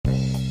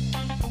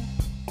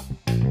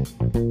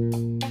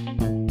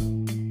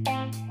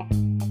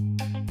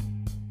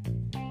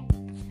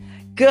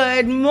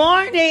Good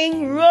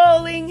morning,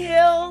 Rolling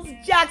Hills,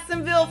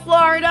 Jacksonville,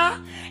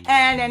 Florida,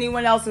 and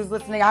anyone else who's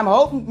listening. I'm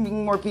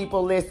hoping more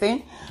people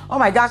listen. Oh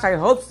my gosh, I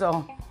hope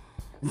so.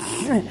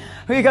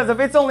 Because if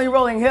it's only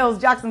Rolling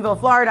Hills, Jacksonville,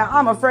 Florida,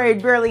 I'm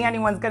afraid barely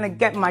anyone's gonna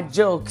get my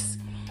jokes.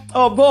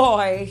 Oh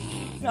boy.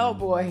 Oh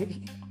boy.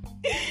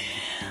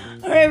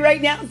 All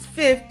right now it's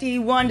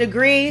 51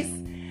 degrees.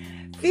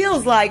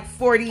 Feels like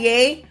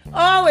 48.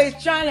 Always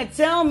trying to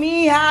tell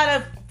me how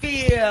to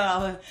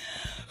feel.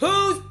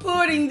 Who's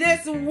putting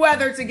this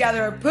weather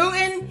together?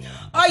 Putin?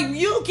 Oh,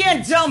 you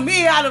can't tell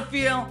me how to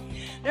feel.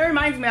 That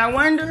reminds me, I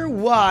wonder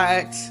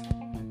what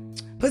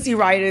Pussy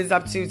Riot is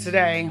up to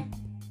today.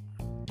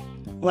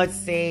 Let's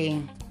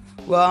see.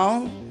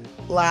 Well,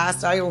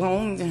 last I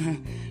heard,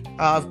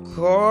 of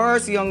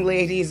course, young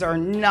ladies are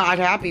not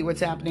happy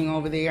what's happening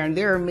over there, and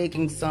they're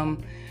making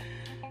some...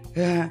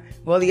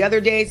 well, the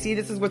other day, see,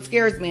 this is what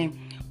scares me.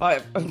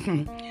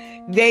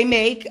 They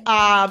make,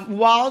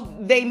 while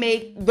they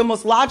make the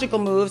most logical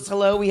moves,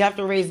 hello, we have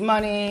to raise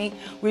money,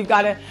 we've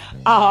got to,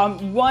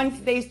 once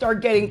they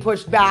start getting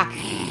pushed back,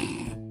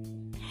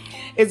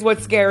 is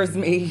what scares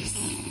me.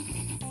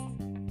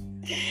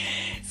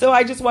 So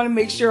I just want to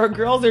make sure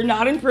girls are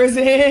not in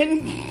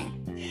prison.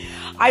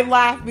 I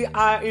laugh,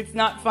 it's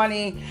not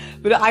funny,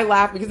 but I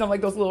laugh because I'm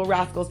like those little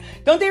rascals.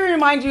 Don't they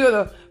remind you of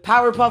the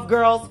Powerpuff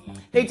Girls?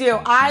 They do.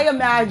 I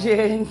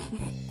imagine,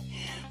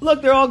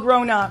 look, they're all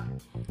grown up.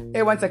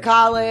 They went to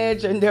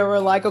college and they were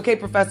like, okay,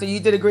 professor, you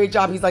did a great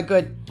job. He's like,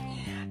 good.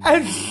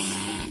 And,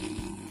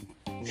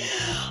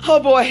 oh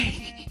boy.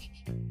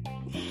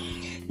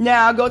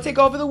 Now go take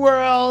over the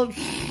world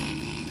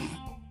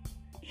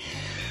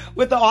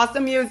with the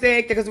awesome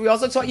music, because we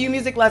also taught you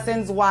music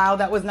lessons. Wow,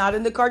 that was not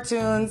in the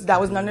cartoons. That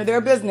was none of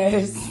their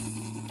business.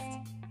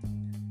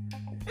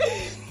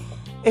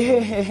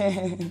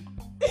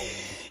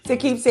 To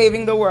keep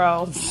saving the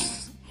world.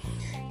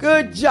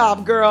 Good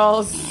job,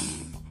 girls.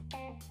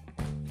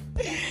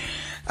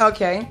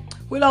 Okay,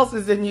 what else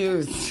is in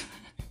news?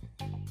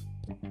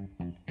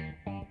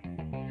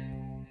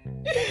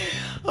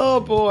 Oh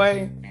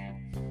boy.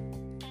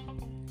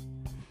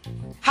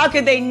 How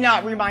could they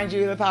not remind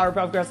you of the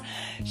Powerpuff Girls?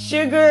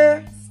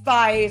 Sugar,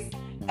 spice,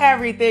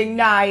 everything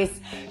nice.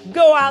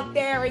 Go out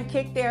there and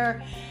kick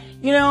their,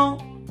 you know,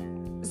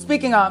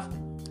 speaking of,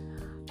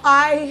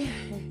 I'm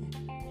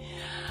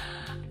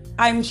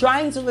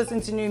trying to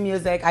listen to new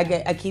music.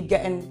 I keep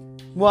getting,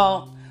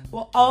 well,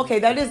 okay,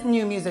 that is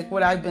new music,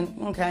 what I've been,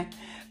 okay.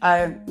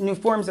 New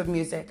forms of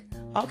music.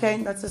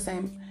 Okay, that's the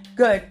same.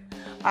 Good.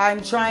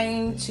 I'm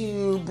trying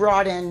to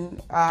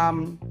broaden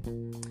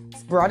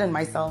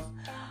myself.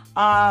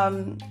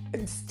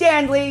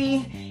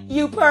 Stanley,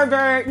 you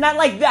pervert, not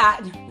like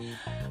that.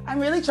 I'm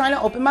really trying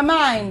to open my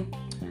mind.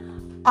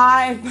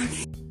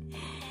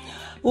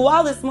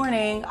 Well, this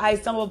morning I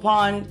stumbled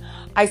upon,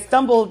 I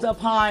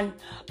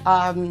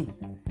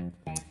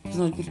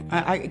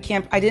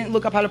didn't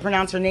look up how to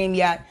pronounce her name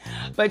yet,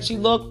 but she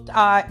looked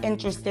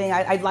interesting.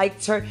 I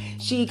liked her.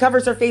 She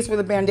covers her face with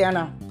a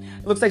bandana.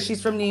 It looks like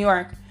she's from New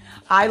York.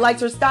 I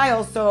liked her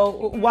style,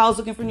 so while I was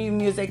looking for new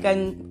music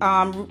and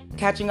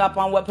catching up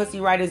on what Pussy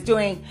Riot is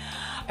doing,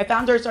 I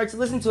found her, started to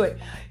listen to it.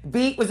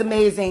 Beat was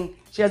amazing.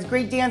 She has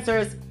great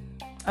dancers.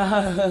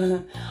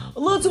 A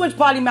little too much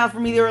potty mouth for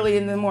me early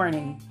in the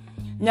morning.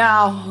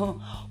 Now,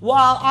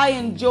 while I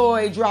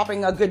enjoy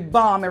dropping a good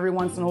bomb every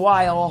once in a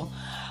while,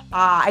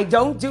 I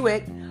don't do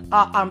it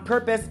on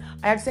purpose.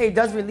 I have to say it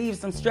does relieve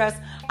some stress.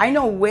 I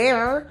know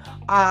where.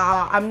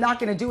 I'm not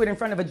going to do it in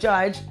front of a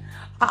judge.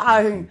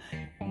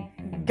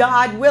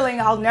 God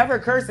willing, I'll never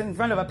curse in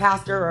front of a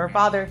pastor or a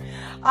father.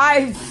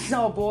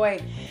 Oh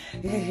boy.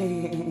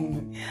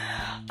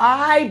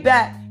 I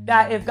bet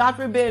that if, God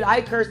forbid,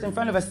 I cursed in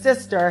front of a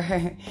sister,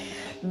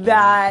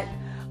 that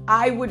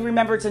I would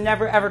remember to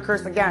never ever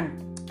curse again.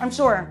 I'm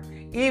sure.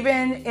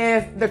 Even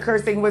if the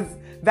cursing was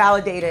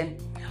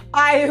validated.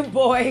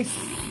 Boy.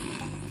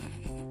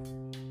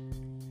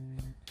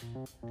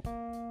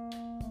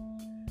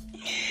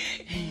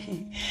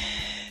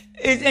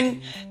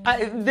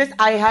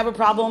 I have a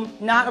problem,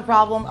 not a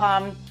problem.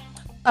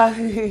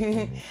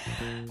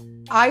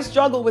 I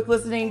struggle with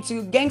listening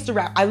to gangster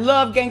rap. I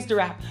love gangster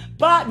rap.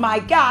 But my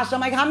gosh, I'm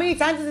like, how many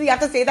times does he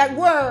have to say that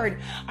word?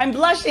 I'm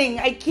blushing.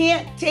 I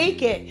can't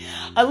take it.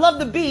 I love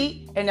the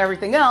beat and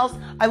everything else.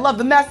 I love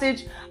the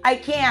message. I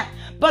can't.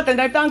 But then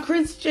I found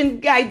Christian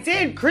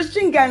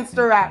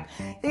gangster rap.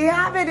 They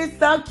have it. It's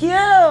so cute.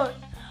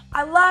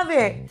 I love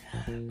it.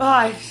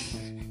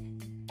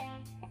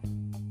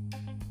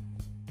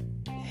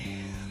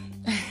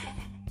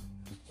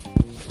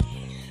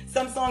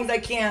 Some songs I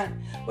can't.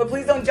 But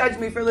please don't judge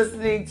me for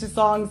listening to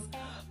songs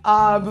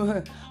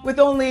with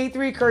only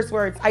 3 curse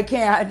words. I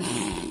can't.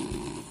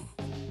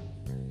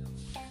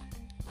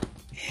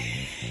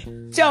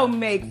 Don't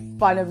make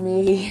fun of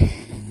me.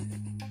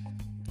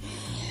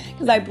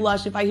 Because I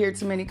blush if I hear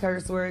too many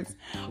curse words.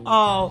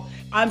 Oh,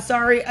 I'm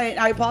sorry.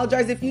 I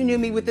apologize if you knew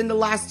me within the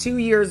last 2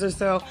 years or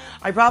so.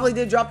 I probably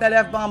did drop that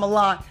F-bomb a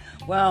lot.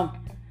 Well,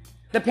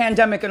 the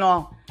pandemic and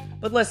all.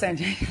 But listen,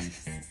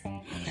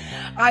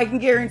 I can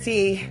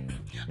guarantee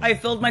I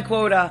filled my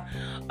quota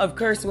of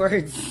curse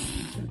words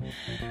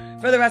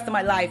for the rest of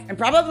my life, and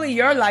probably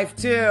your life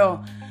too.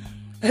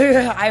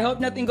 I hope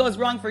nothing goes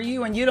wrong for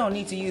you and you don't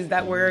need to use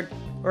that word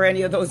or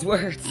any of those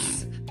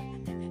words.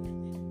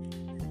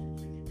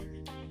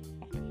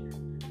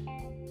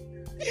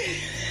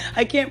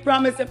 I can't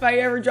promise if I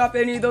ever drop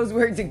any of those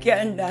words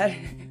again that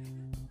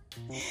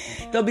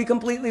they'll be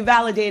completely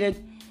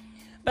validated.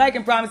 But I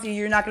can promise you,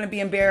 you're not going to be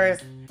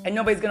embarrassed and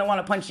nobody's going to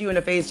want to punch you in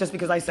the face just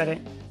because I said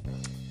it.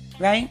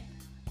 Right?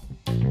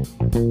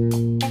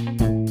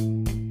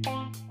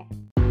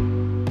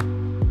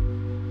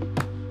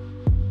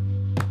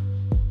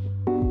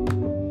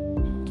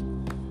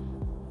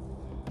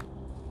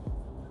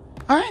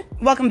 All right,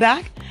 welcome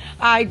back.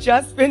 I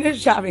just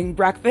finished having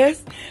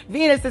breakfast.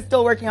 Venus is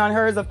still working on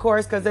hers, of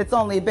course, because it's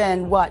only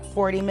been,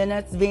 40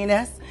 minutes,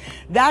 Venus?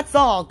 That's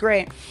all.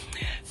 Great.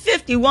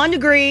 51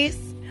 degrees.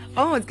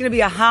 Oh, it's going to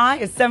be a high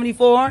of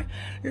 74,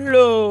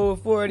 low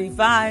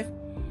 45.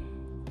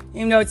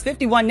 Even though it's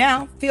 51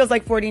 now, feels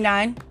like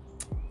 49.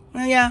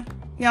 Well, yeah,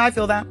 I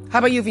feel that. How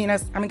about you,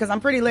 Venus? I mean, because I'm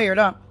pretty layered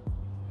up.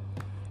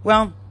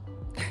 Well,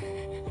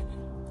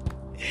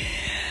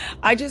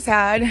 I just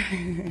had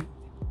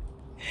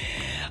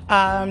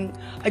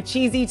a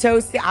cheesy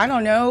toast. I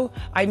don't know.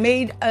 I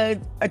made a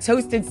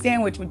toasted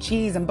sandwich with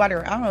cheese and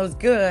butter. I don't know. It was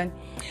good.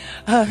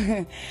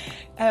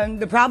 And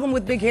the problem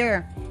with big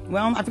hair,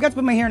 well, I forgot to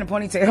put my hair in a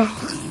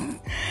ponytail.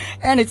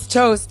 And it's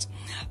toast.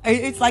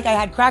 It's like I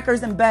had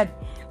crackers in bed.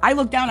 I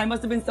looked down. I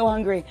must have been so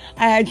hungry.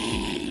 I had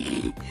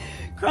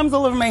crumbs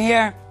all over my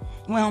hair.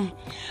 Well,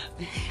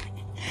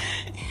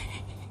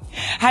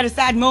 had a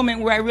sad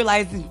moment where I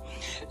realized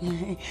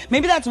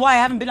maybe that's why I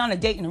haven't been on a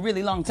date in a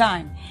really long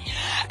time.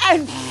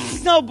 And,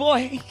 oh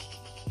boy.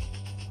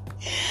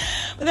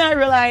 But then I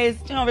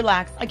realized,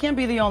 relax. I can't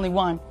be the only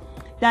one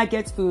that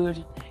gets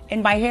food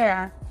in my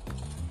hair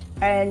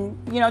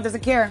and,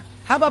 doesn't care.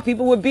 How about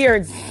people with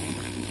beards?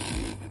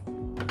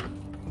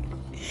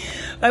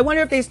 I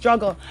wonder if they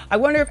struggle. I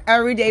wonder if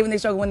every day when they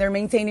struggle, when they're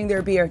maintaining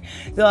their beard,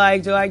 they're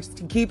like, do I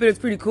just keep it? It's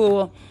pretty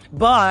cool.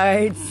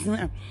 But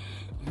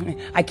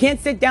I can't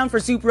sit down for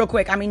soup real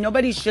quick. I mean,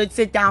 nobody should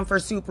sit down for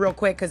soup real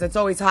quick because it's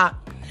always hot.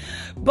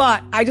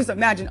 But I just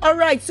imagine, all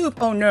right,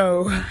 soup. Oh,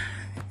 no.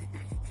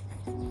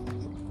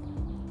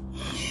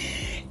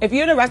 If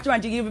you're in a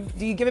restaurant, do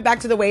you give it back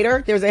to the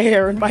waiter? There's a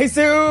hair in my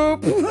soup.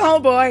 Oh,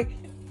 boy.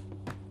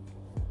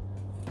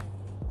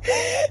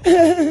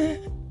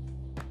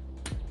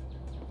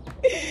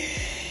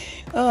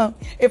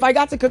 If I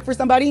got to cook for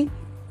somebody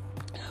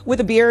with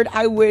a beard,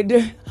 I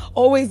would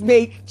always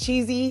make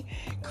cheesy,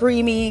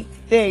 creamy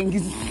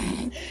things.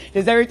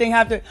 Does everything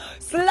have to...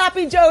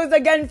 Sloppy Joes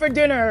again for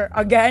dinner.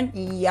 Again?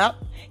 Yep.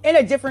 In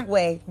a different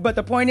way. But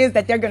the point is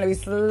that they're going to be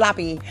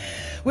sloppy.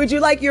 Would you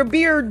like your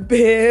beard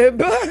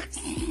bib?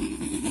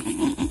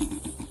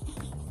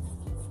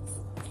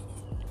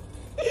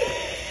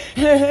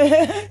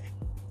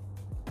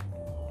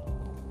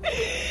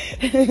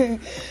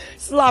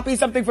 Sloppy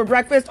something for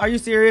breakfast? Are you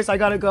serious? I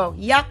gotta go.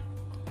 Yep.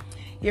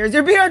 Here's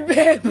your beard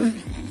bib.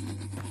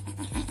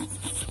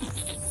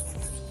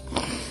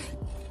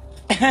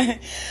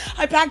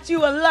 I packed you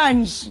a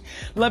lunch.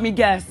 Let me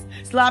guess.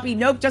 Sloppy?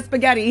 Nope, just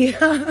spaghetti.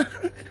 Are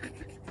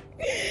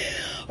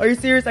you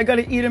serious? I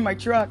gotta eat in my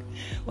truck.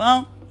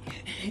 Well,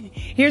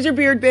 here's your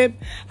beard bib.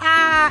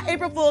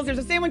 April Fools, there's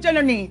a sandwich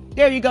underneath.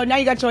 There you go. Now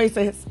you got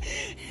choices.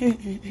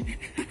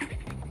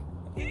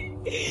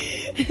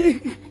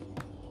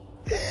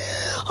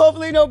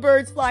 Hopefully no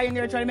birds fly in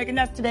there trying to make a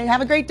nest today.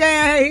 Have a great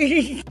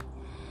day.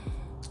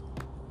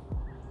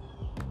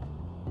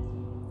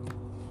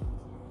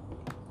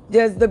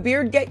 Does the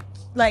beard get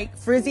like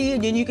frizzy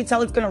and then you can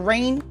tell it's going to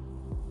rain?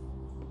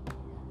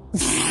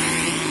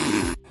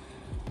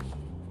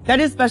 That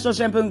is special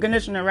shampoo and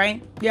conditioner,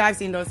 right? Yeah, I've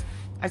seen those.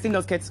 I've seen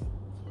those kits.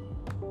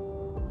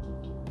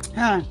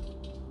 Huh.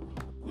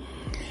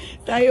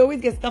 I always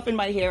get stuff in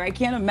my hair. I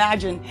can't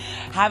imagine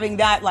having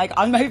that like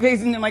on my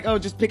face and I'm like, oh,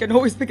 just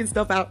always picking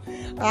stuff out.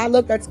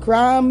 Look, that's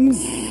crumbs.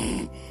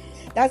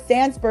 That's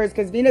sand spurs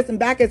because Venus and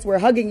Bacchus were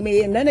hugging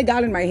me and then it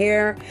got in my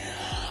hair.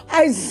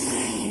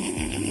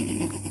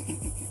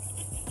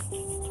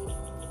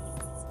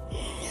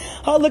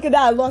 Oh, look at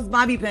that. I lost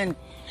bobby pin.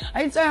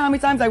 I didn't tell you how many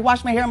times I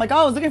washed my hair. I'm like, oh,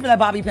 I was looking for that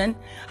bobby pin.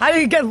 How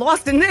did it get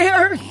lost in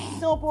there?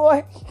 Oh,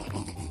 boy.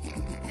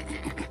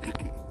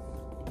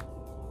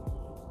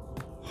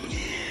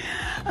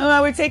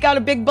 I would take out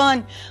a big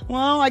bun.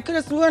 Well, I could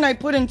have sworn I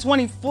put in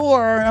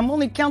 24. I'm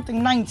only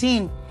counting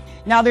 19.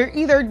 Now, they're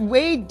either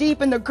way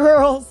deep in the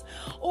curls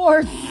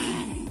or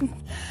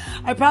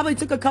I probably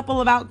took a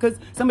couple of out because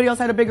somebody else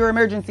had a bigger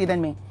emergency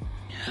than me.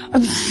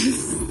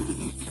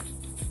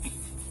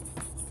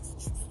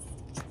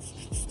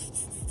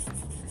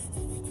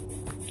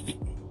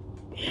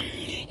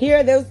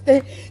 Here,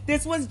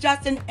 this was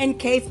just in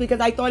case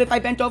because I thought if I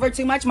bent over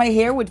too much, my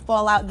hair would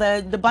fall out.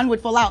 The bun would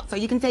fall out. So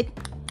you can take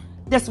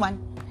this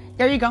one.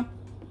 There you go.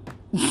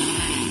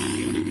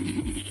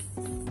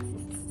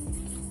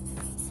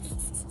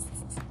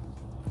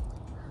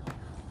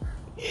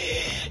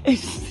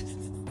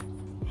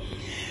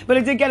 But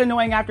it did get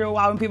annoying after a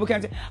while when people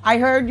came to, I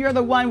heard you're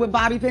the one with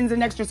bobby pins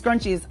and extra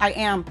scrunchies. I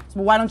am.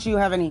 So why don't you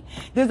have any?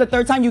 This is the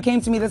third time you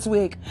came to me this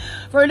week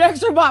for an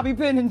extra bobby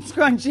pin and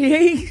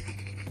scrunchie.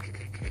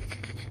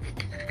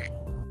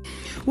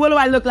 What do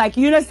I look like,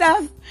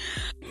 UNICEF?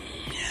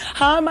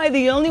 How am I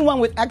the only one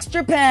with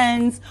extra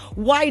pens,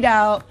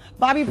 whiteout,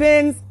 bobby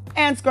pins,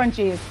 and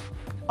scrunchies?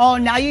 Oh,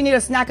 now you need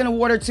a snack and a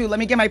water too. Let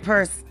me get my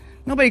purse.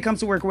 Nobody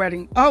comes to work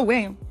wedding. Oh,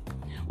 wait.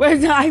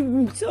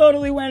 I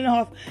totally went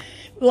off.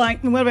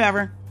 Like,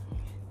 whatever.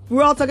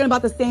 We're all talking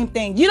about the same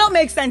thing. You don't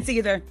make sense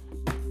either.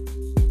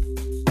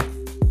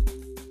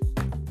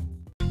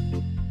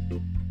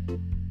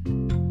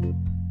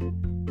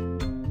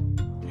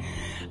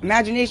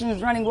 Imagination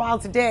is running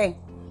wild today.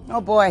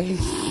 Oh, boy.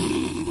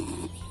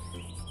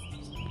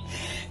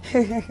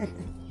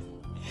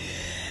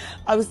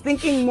 I was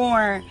thinking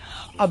more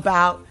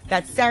about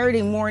that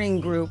Saturday morning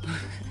group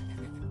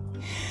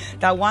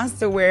that wants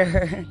to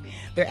wear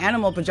their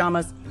animal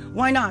pajamas.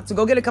 Why not? To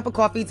go get a cup of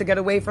coffee, to get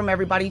away from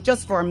everybody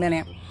just for a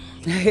minute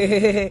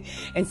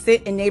and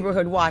sit in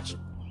neighborhood watch.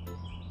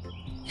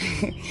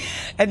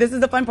 And this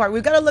is the fun part.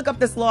 We've got to look up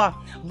this law.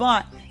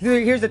 But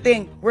here's the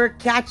thing. We're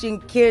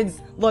catching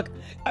kids,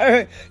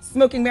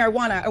 smoking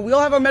marijuana. And we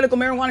all have our medical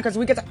marijuana because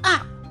we get to,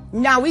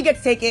 now we get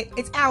to take it.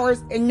 It's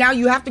ours. And now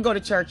you have to go to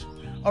church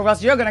or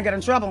else you're going to get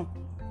in trouble.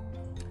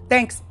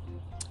 Thanks.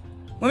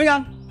 Moving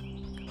on.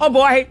 Oh,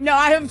 boy. No,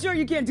 I am sure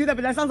you can't do that,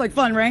 but that sounds like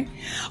fun, right?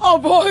 Oh,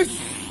 boy.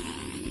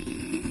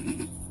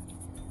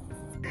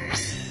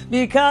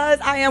 Because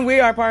we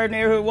are part of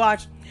Neighborhood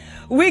Watch,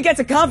 we get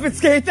to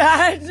confiscate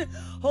that,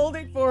 hold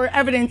it for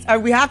evidence, or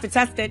we have to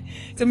test it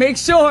to make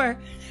sure.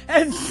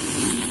 And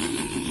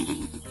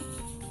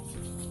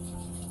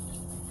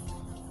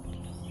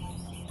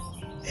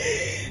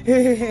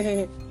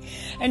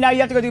now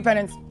you have to go do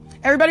penance.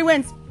 Everybody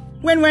wins.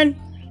 Win-win.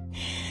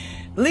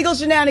 Legal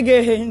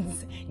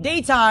shenanigans.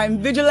 Daytime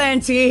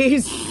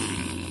vigilantes.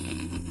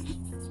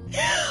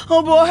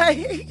 Oh,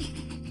 boy.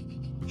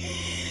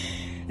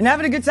 And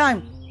having a good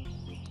time.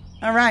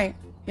 All right.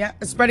 Yeah.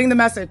 Spreading the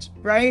message,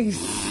 right?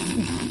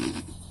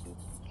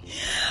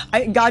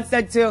 God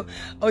said too,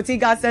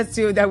 God says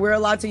too, that we're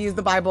allowed to use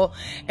the Bible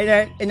in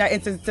that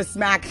instance to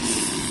smack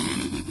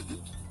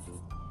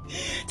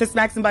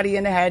somebody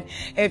in the head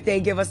if they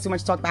give us too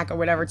much talk back or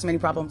whatever, too many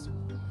problems.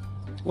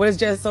 What does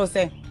Jesus so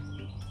say?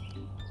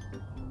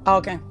 Oh,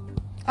 okay.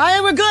 All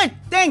right, we're good.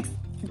 Thanks.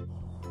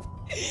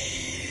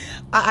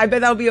 I bet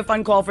that'll be a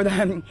fun call for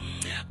them.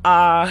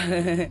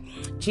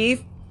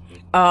 Chief,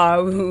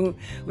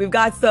 we've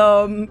got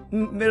some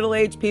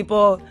middle-aged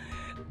people.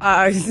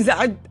 I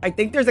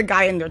think there's a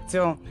guy in there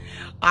too.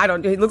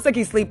 He looks like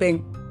he's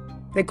sleeping.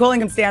 They're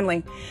calling him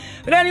Stanley.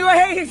 But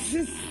anyway,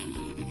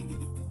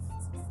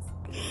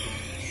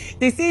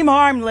 they seem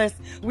harmless.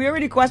 We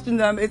already questioned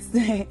them. It's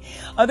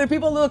other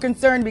people a little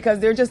concerned because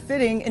they're just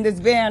sitting in this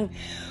van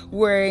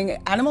wearing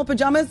animal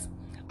pajamas.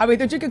 I mean,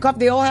 they're drinking coffee.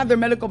 They all have their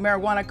medical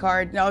marijuana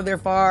card. No, they're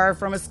far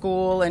from a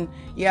school. And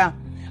yeah,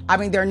 I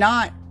mean, they're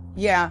not.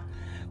 Yeah.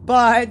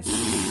 But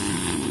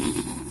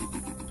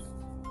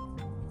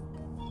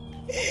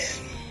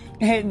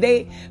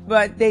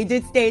they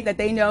did state that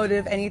they know that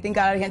if anything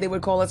got out of hand, they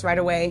would call us right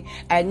away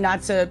and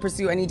not to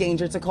pursue any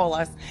danger to call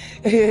us.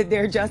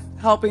 They're just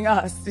helping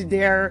us.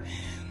 They're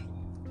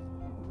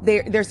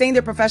saying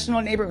they're professional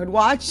neighborhood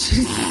watch.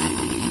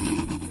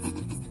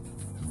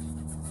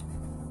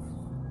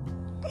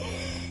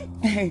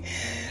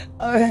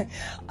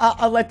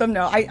 I'll let them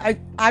know. I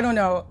don't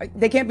know.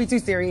 They can't be too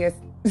serious.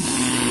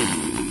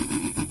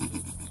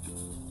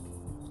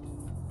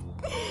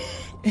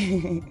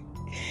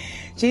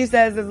 She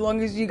says, as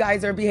long as you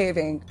guys are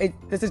behaving,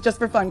 this is just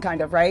for fun, kind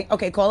of, right?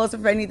 Okay, call us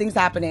if anything's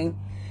happening.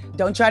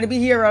 Don't try to be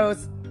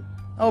heroes.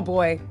 Oh,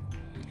 boy.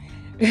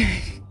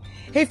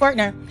 Hey,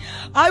 partner,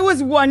 I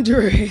was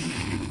wondering,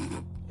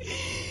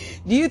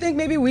 do you think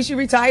maybe we should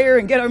retire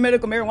and get our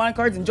medical marijuana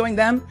cards and join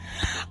them?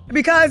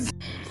 Because,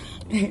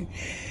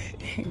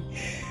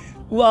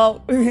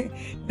 well,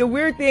 the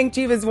weird thing,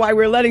 Chief, is why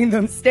we're letting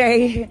them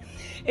stay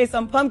is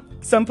some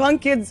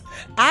punk kids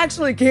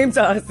actually came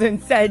to us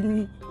and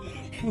said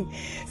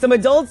some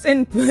adults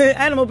in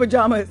animal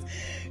pajamas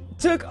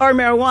took our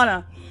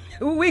marijuana.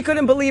 We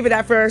couldn't believe it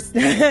at first.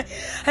 And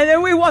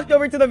then we walked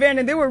over to the van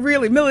and they were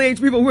really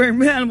middle-aged people wearing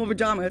animal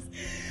pajamas.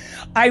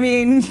 I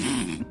mean,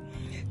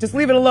 just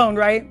leave it alone,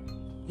 right?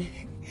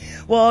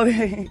 Well,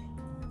 I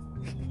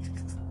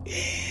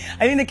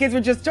think the kids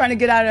were just trying to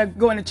get out of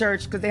going to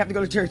church because they have to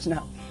go to church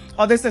now.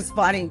 Oh, this is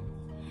funny.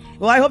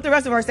 Well, I hope the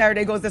rest of our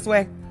Saturday goes this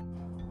way.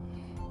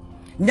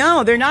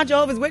 No, they're not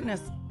Jehovah's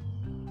Witness.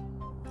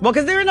 Well,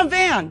 because they're in a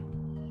van.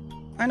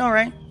 I know,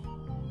 right?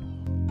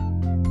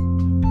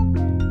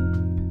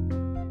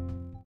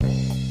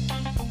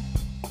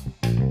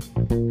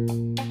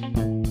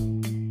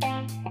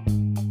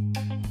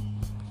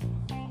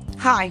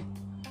 Hi.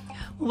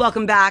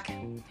 Welcome back.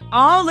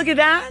 Oh, look at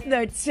that.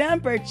 The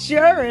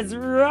temperature is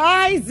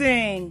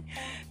rising.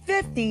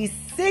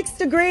 56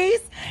 degrees,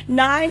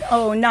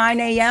 9:09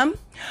 a.m.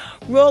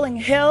 Rolling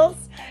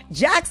Hills,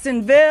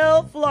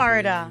 Jacksonville,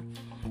 Florida.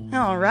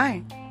 All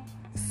right.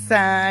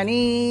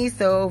 Sunny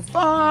so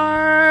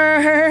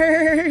far.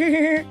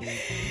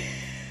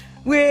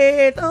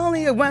 With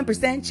only a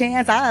 1%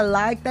 chance. I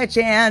like that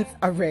chance.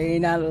 A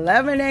rain at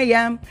 11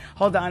 a.m.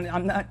 Hold on.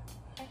 Let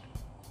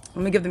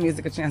me give the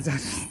music a chance.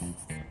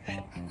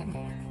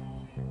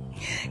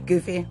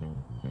 Goofy.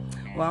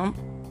 Well,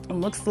 it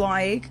looks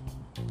like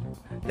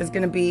there's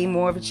going to be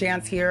more of a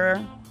chance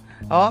here.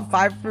 Oh,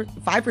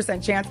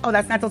 5% chance. Oh,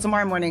 that's not till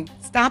tomorrow morning.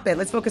 Stop it.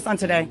 Let's focus on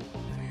today.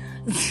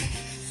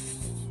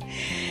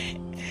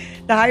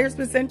 The highest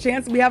percent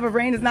chance we have of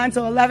rain is not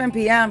until 11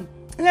 p.m.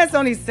 And that's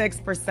only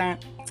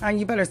 6%.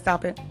 You better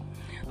stop it.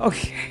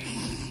 Okay.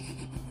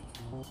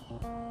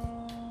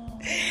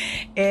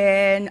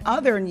 In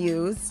other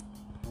news,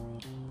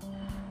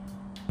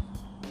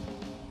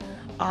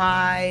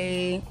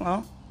 let's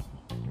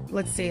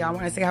see. I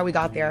want to see how we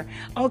got there.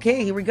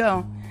 Okay, here we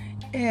go.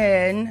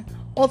 In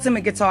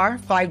Ultimate Guitar,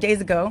 5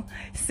 days ago,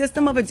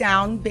 System of a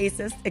Down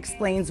bassist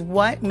explains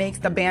what makes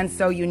the band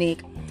so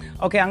unique.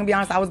 Okay, I'm gonna be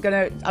honest. I was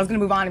gonna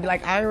move on and be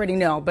like, I already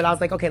know, but I was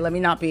like, okay, let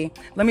me not be.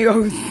 Let me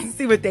go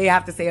see what they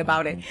have to say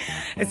about it,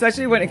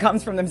 especially when it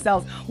comes from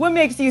themselves. What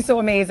makes you so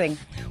amazing?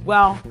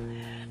 Well,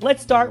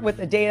 let's start with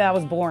the day that I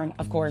was born,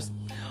 of course.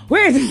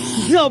 Where's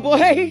oh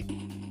boy?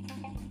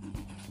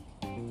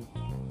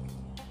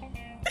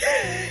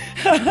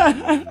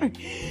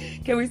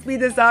 Can we speed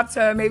this up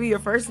to maybe your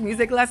first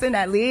music lesson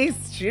at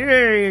least?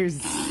 Cheers.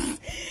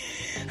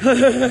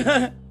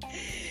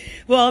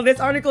 Well, this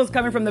article is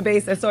coming from the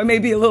bassist, so it may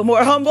be a little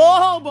more humble.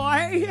 Oh,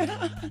 boy.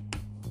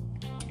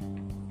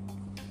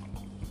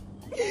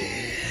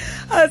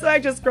 So I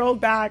just scrolled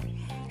back.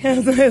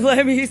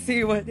 Let me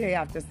see what they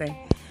have to say.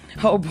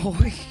 Oh,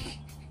 boy.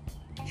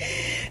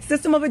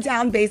 System of a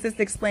Down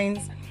bassist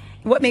explains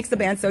what makes the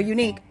band so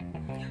unique.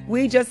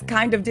 We just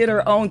kind of did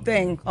our own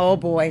thing. Oh,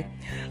 boy.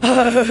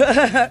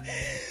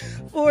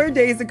 4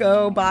 days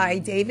ago by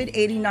David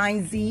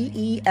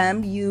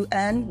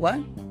 89ZEMUN.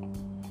 What?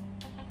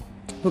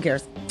 Who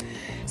cares?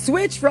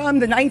 Switch from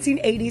the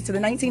 1980s to the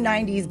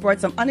 1990s brought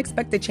some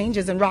unexpected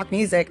changes in rock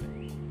music.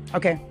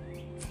 Okay.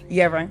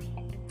 Yeah, right.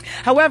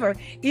 However,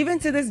 even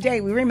to this day,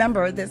 we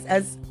remember this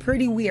as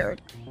pretty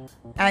weird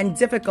and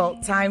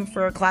difficult time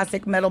for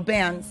classic metal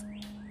bands.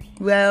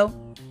 Well,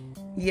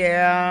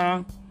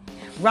 yeah.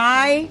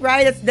 Right.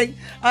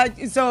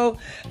 So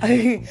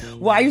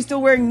why are you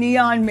still wearing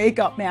neon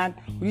makeup, man?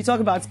 What are you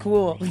talking about? It's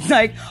cool. It's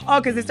like, oh,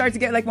 because it starts to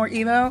get like more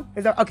emo.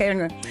 Okay,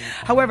 anyway.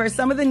 However,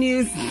 some of the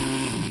new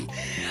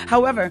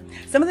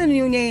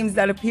names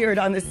that appeared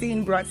on the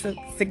scene brought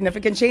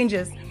significant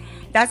changes.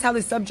 That's how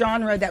the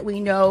subgenre that we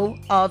know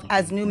of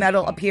as nu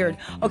metal appeared.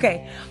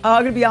 Okay,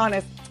 I'm gonna be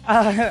honest.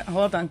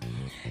 Hold on.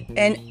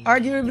 And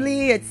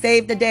arguably, it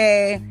saved the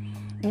day.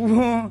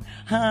 I'm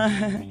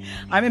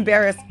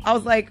embarrassed. I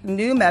was like,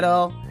 nu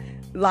metal,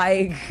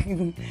 like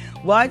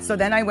what? So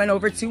then I went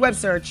over to web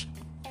search.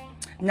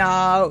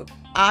 No,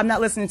 I'm not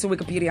listening to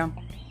Wikipedia.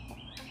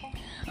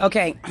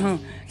 Okay,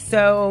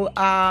 so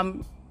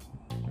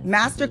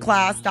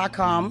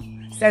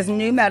masterclass.com says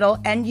nu metal,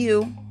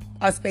 NU,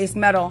 space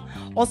metal,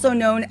 also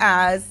known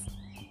as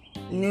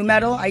nu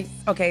metal. They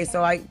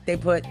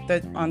put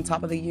the on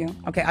top of the U.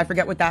 Okay, I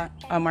forget what that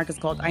mark is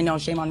called. I know,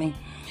 shame on me.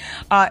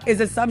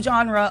 Is a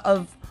subgenre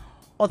of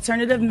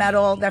alternative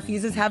metal that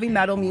fuses heavy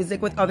metal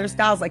music with other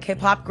styles like hip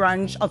hop,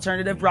 grunge,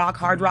 alternative rock,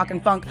 hard rock,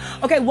 and funk.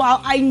 Okay,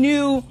 while I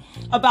knew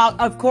about,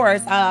 of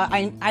course,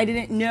 I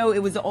didn't know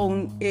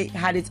it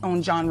had its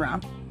own genre.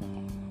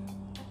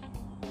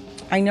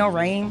 I know,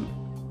 right?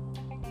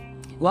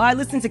 Well, I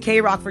listened to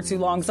K-Rock for too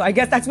long, so I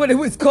guess that's what it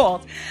was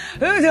called.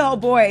 Oh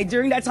boy,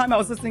 during that time I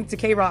was listening to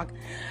K-Rock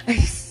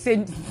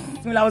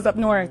when I was up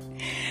north,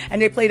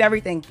 and they played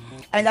everything.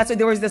 And that's what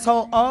there was this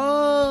whole,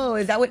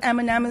 is that what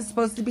Eminem is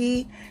supposed to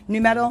be?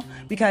 Nu metal?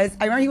 Because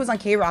I remember he was on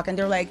K-Rock and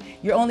they're like,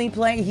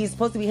 he's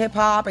supposed to be hip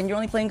hop and you're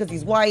only playing because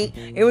he's white.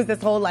 It was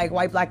this whole like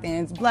white, black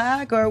dance,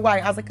 black or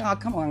white. I was like, oh,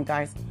 come on,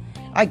 guys.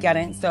 I get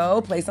it.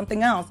 So play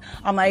something else.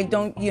 I'm like,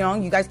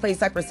 you guys play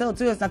Cypress Hill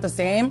too. It's not the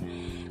same.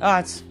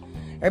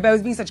 Everybody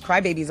was being such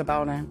crybabies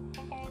about it.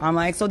 I'm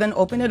like, so then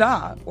open it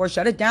up or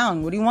shut it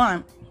down. What do you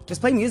want? Just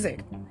play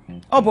music.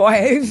 Oh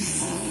boy.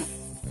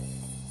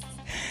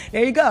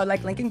 There you go,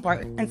 like Linkin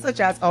Park and such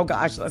as, oh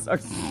gosh, let's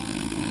start.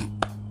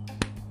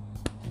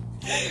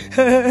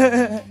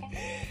 Hey,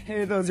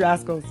 those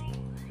rascals.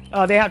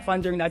 Oh, they had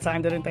fun during that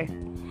time, didn't they?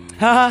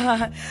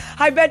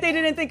 I bet they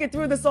didn't think it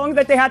through the songs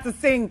that they had to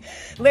sing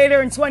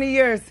later in 20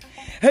 years.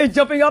 Hey,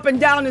 jumping up and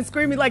down and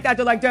screaming like that.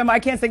 They're like, damn, I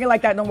can't sing it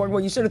like that no more.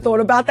 Well, you should have thought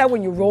about that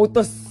when you wrote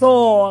the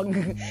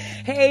song.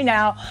 Hey,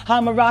 now,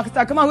 I'm a rock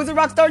star. Come on, who's a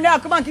rock star now?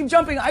 Come on, keep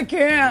jumping. I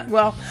can't.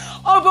 Well,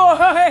 oh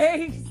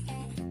boy.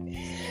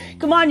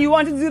 Come on, you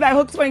wanted to do that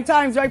hook 20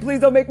 times, right? Please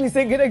don't make me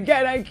sing it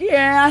again. I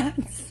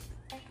can't.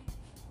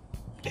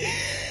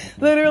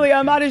 Literally,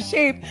 I'm out of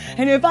shape.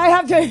 And if I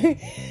have to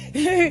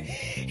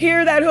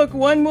hear that hook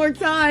one more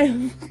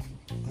time,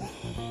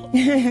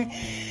 when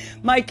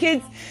my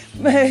kids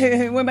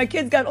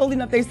got old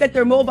enough, they set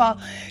their mobile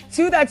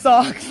to that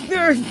song.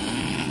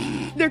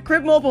 their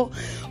Crib Mobile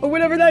or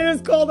whatever that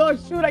is called. Oh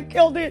shoot, I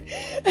killed it.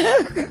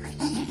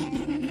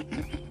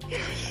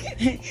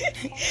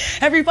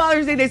 Every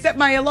Father's Day, they set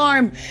my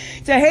alarm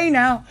to, hey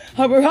now,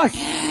 I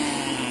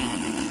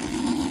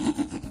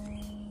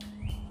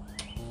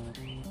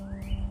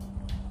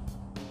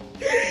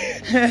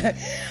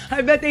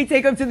bet they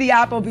take them to the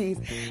Applebee's,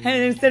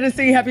 and instead of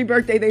saying happy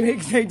birthday,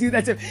 they do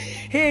that to,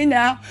 hey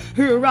now,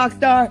 you're a rock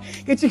star,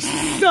 get your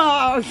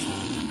stars.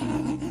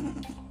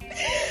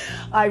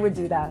 I would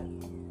do that.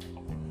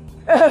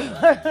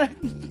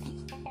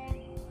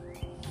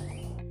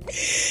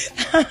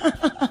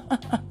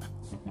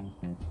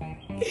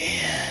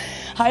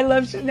 I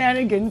love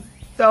shenanigans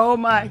so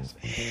much.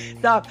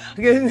 Stop.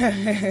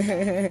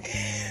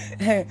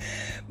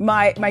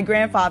 My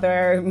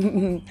grandfather,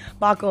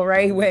 Baco,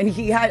 right, when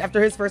he had,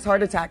 after his first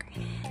heart attack,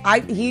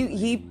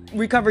 he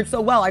recovered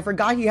so well, I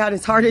forgot he had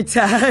his heart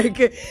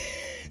attack.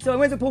 So I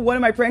went to pull one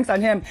of my pranks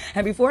on him,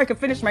 and before I could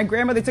finish, my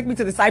grandmother took me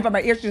to the side by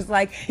my ear. She was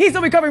like, he's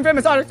still recovering from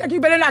his heart attack, you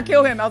better not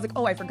kill him. I was like,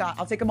 oh, I forgot.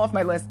 I'll take him off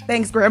my list.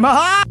 Thanks,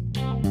 Grandma.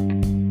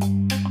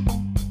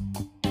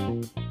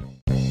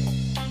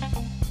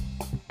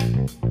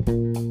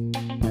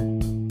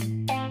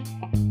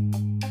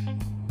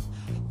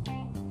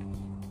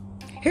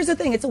 Here's the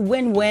thing, it's a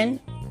win-win.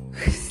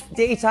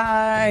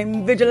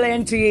 Daytime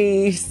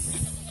vigilantes.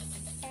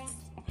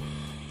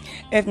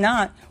 If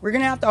not, we're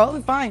gonna have to, oh,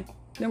 fine.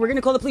 Then we're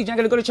gonna call the police. You're not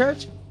gonna go to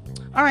church?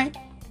 All right.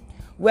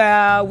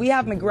 Well, we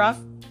have McGruff,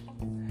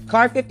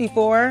 car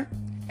 54,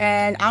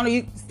 and I don't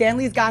know,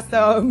 Stanley's got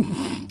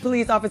some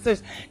police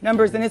officers'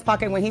 numbers in his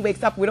pocket when he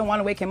wakes up. We don't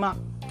want to wake him up.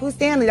 Who's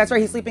Stanley? That's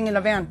right, he's sleeping in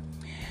the van.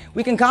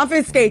 We can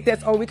confiscate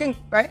this, or we can,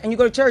 right, and you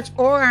go to church,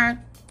 or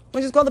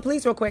we'll just call the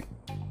police real quick.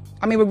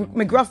 I mean,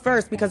 McGruff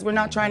first, because we're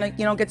not trying to,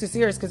 get too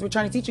serious, because we're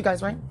trying to teach you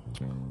guys, right?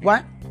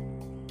 What?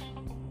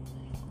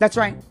 That's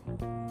right.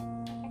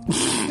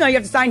 Now you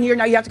have to sign here,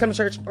 now you have to come to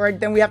church, or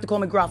then we have to call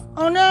McGruff.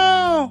 Oh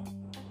no!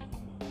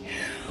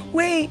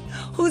 Wait,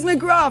 who's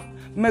McGruff?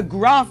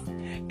 McGruff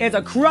is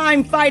a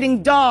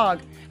crime-fighting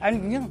dog.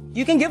 And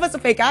you can give us a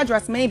fake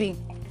address, maybe,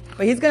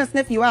 but he's gonna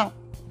sniff you out.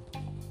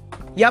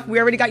 Yep, we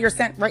already got your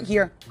scent right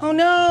here. Oh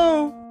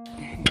no!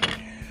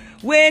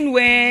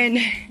 Win-win.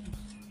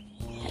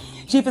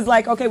 Chief is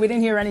like, okay, we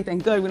didn't hear anything.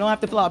 Good, we don't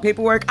have to fill out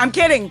paperwork. I'm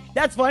kidding.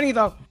 That's funny,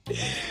 though.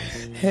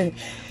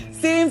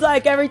 Seems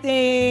like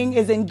everything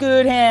is in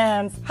good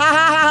hands. Ha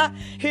ha ha.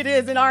 It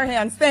is in our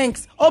hands.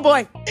 Thanks. Oh,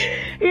 boy.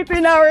 It's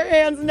in our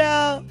hands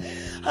now.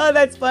 Oh,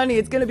 that's funny.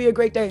 It's going to be a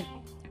great day.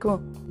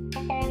 Cool.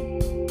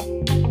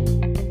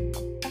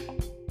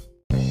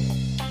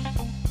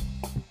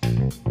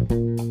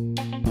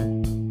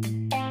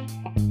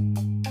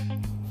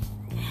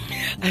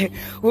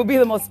 We'll be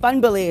the most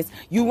fun bullies.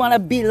 You want to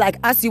be like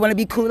us? You want to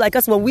be cool like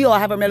us? Well, we all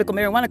have our medical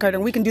marijuana card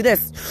and we can do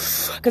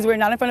this because we're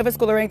not in front of a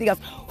school or anything else.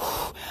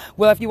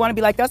 Well, if you want to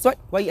be like us, what?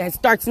 Well, it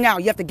starts now.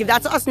 You have to give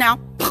that to us now.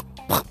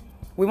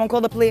 We won't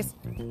call the police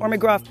or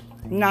McGruff.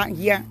 Not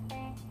yet.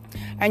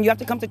 And you have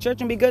to come to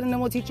church and be good, and then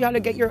we'll teach you how to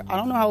get your, I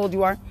don't know how old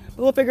you are,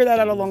 but we'll figure that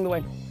out along the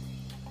way.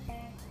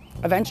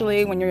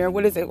 Eventually, when you're,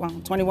 what is it? Well,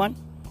 21?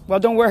 Well,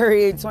 don't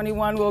worry.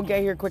 21 will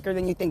get here quicker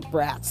than you think,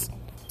 brats.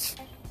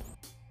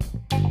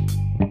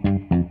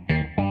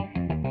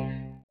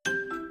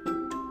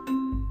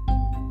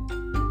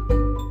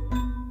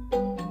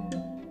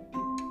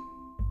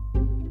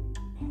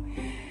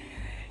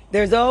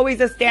 There's always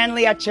a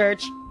Stanley at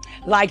church,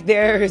 like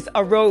there's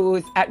a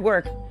Rose at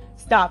work.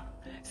 Stop.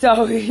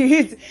 So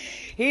he's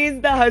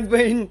the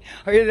husband,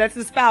 or that's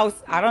the spouse.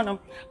 I don't know.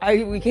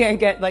 We can't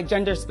get like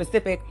gender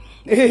specific.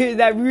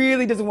 That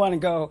really doesn't want to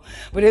go.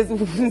 But his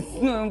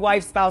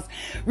wife's spouse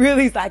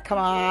really is like, come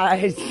on.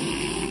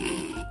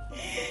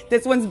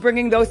 This one's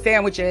bringing those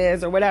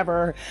sandwiches or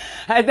whatever.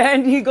 And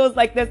then he goes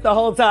like this the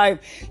whole time.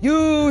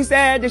 You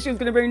said that she was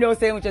going to bring those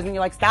sandwiches. And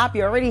you're like, stop,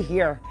 you're already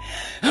here.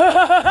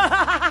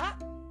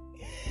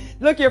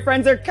 Look, your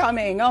friends are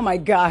coming. Oh my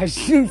gosh.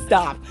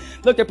 Stop.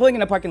 Look, they're pulling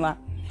in the parking lot.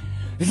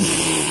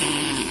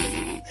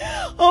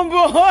 Oh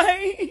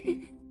boy.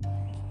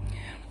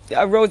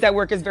 A Rose at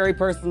work is very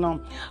personal.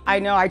 I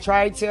know, I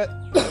tried to.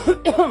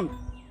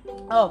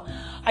 Oh,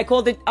 I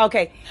called it,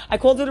 okay. I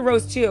called it a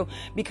Rose too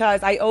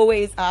because I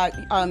always,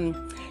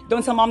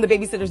 don't tell mom the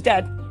babysitter's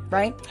dead,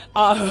 right?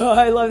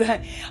 I love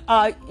that.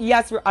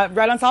 Yes,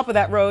 right on top of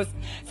that, Rose.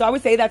 So I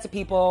would say that to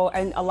people,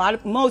 and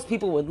most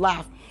people would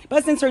laugh.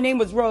 But since her name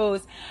was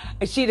Rose,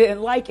 she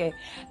didn't like it.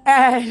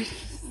 And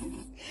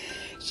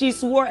she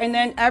swore, and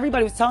then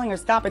everybody was telling her,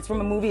 stop, it's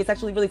from a movie. It's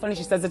actually really funny.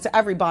 She says it to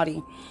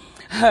everybody.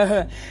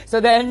 So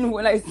then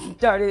when I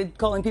started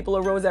calling people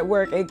a Rose at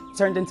work, it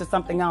turned into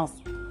something else,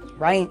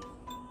 right?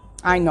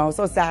 I know,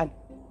 so sad.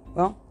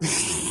 Well,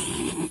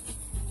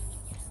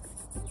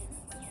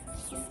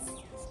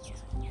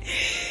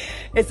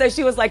 it says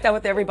she was like that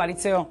with everybody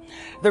too.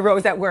 The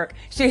Rose at work.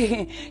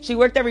 She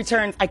worked every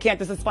turn. I can't.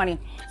 This is funny.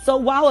 So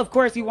while of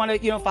course you want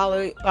to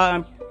follow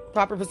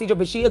proper procedure,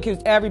 but she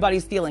accused everybody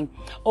of stealing.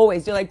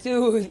 Always. They're like,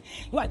 dude,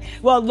 what?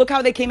 Well, look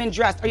how they came in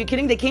dressed. Are you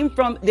kidding? They came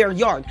from their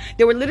yard.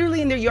 They were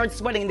literally in their yard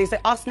sweating, and they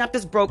said, oh, snap,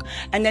 this broke.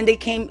 And then they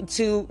came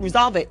to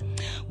resolve it.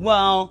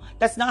 Well,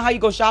 that's not how you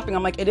go shopping.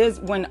 I'm like, it is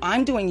when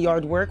I'm doing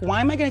yard work.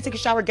 Why am I going to take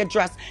a shower, get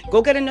dressed,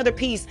 go get another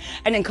piece,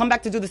 and then come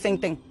back to do the same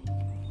thing?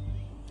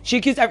 She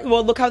accused,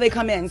 well, look how they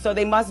come in. So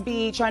they must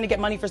be trying to get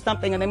money for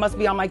something, and they must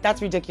be, I'm like, that's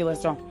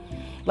ridiculous. So,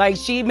 like,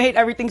 she made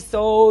everything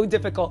so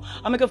difficult.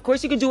 I'm like, of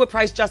course you could do a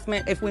price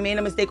adjustment if we made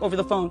a mistake over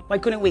the phone. Why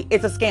couldn't we?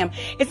 It's a scam.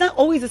 It's not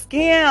always a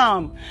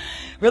scam.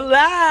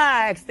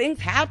 Relax. Things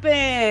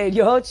happen.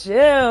 Yo,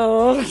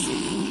 chill.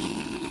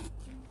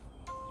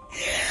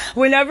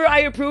 Whenever I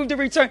approved the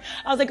return,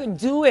 I was like,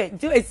 do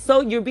it.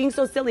 So you're being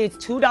so silly. It's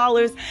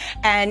 $2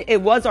 and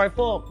it was our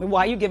fault.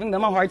 Why are you giving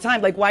them a hard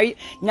time? Like,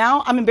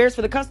 now I'm embarrassed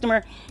for the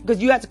customer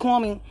because you had to call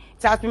me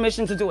to ask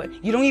permission to do it.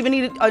 You don't even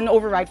need an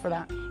override for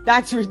that.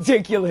 That's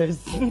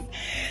ridiculous.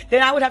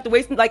 Then I would have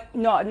to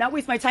not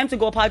waste my time to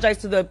go apologize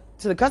to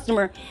the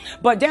customer.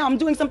 But damn, I'm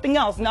doing something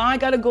else. Now I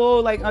gotta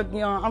go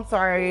I'm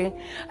sorry.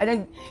 And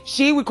then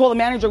she would call the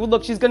manager. Well,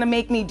 look, she's gonna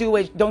make me do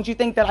it. Don't you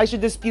think that I should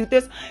dispute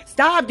this?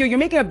 Stop, dude. You're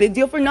making a big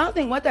deal for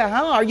nothing. What the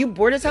hell? Are you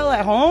bored as hell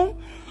at home?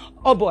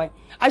 Oh boy.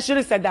 I should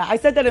have said that. I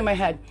said that in my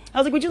head. I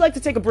was like, would you like to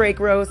take a break,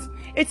 Rose?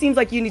 It seems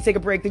like you need to take a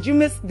break. Did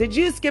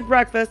you skip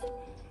breakfast?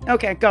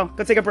 Okay, go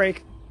take a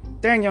break.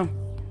 Daniel.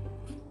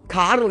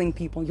 Coddling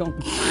people, yo.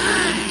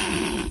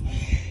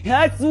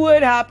 That's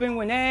what happened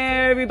when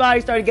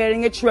everybody started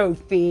getting a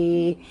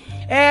trophy.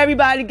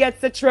 Everybody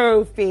gets a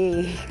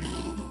trophy.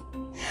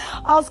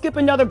 I'll skip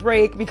another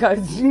break because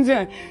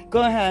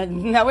go ahead.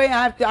 That way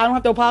I don't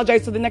have to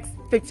apologize to the next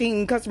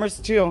 15 customers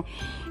too.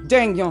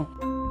 Daniel.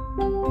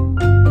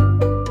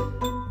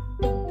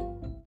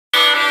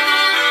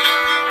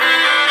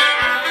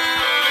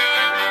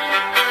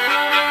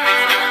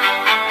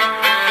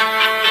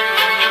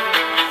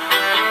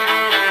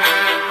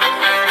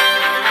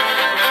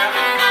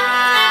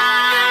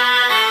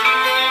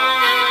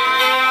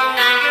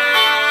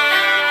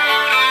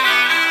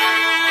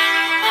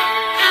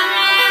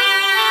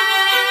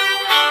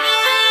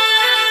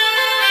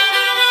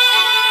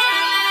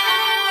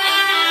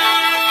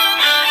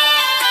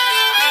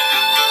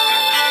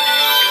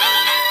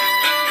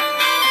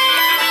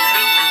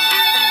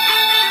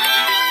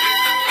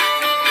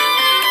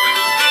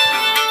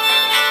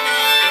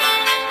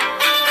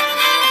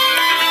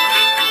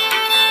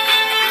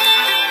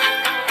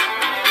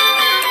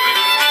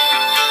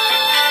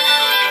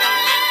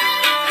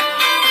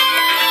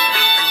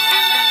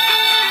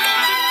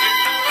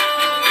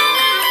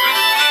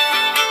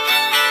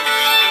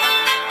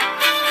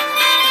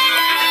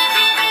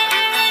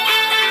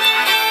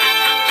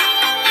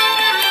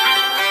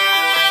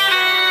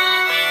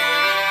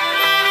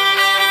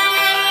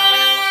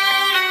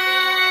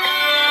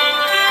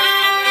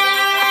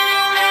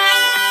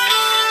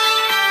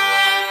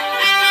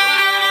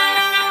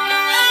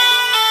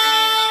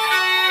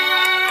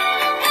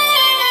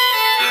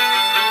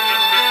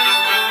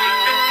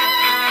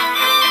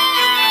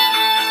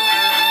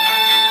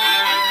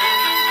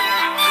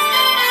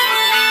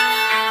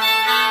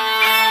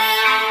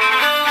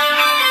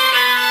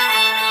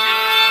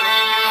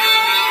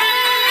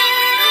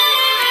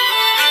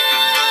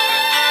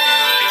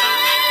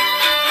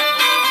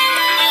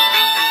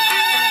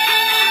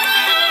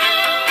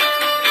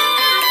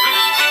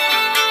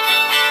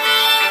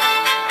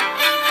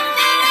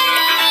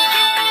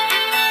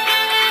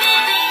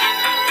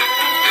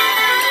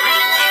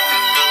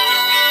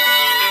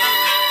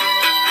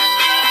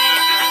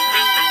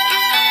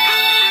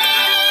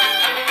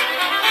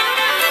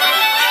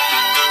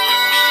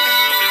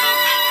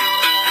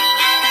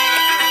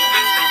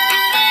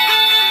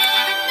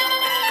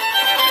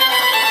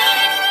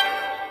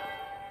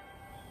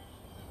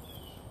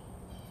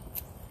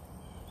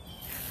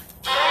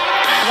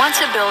 Want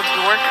to build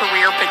your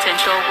career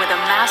potential with a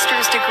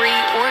master's degree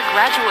or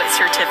graduate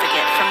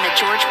certificate from the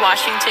George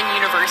Washington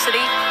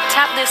University?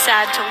 Tap this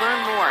ad to learn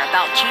more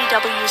about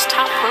GW's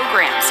top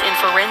programs in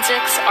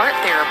forensics, art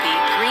therapy,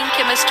 green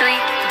chemistry,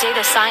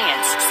 data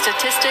science,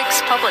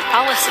 statistics, public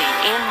policy,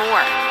 and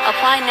more.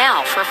 Apply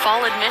now for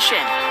fall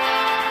admission.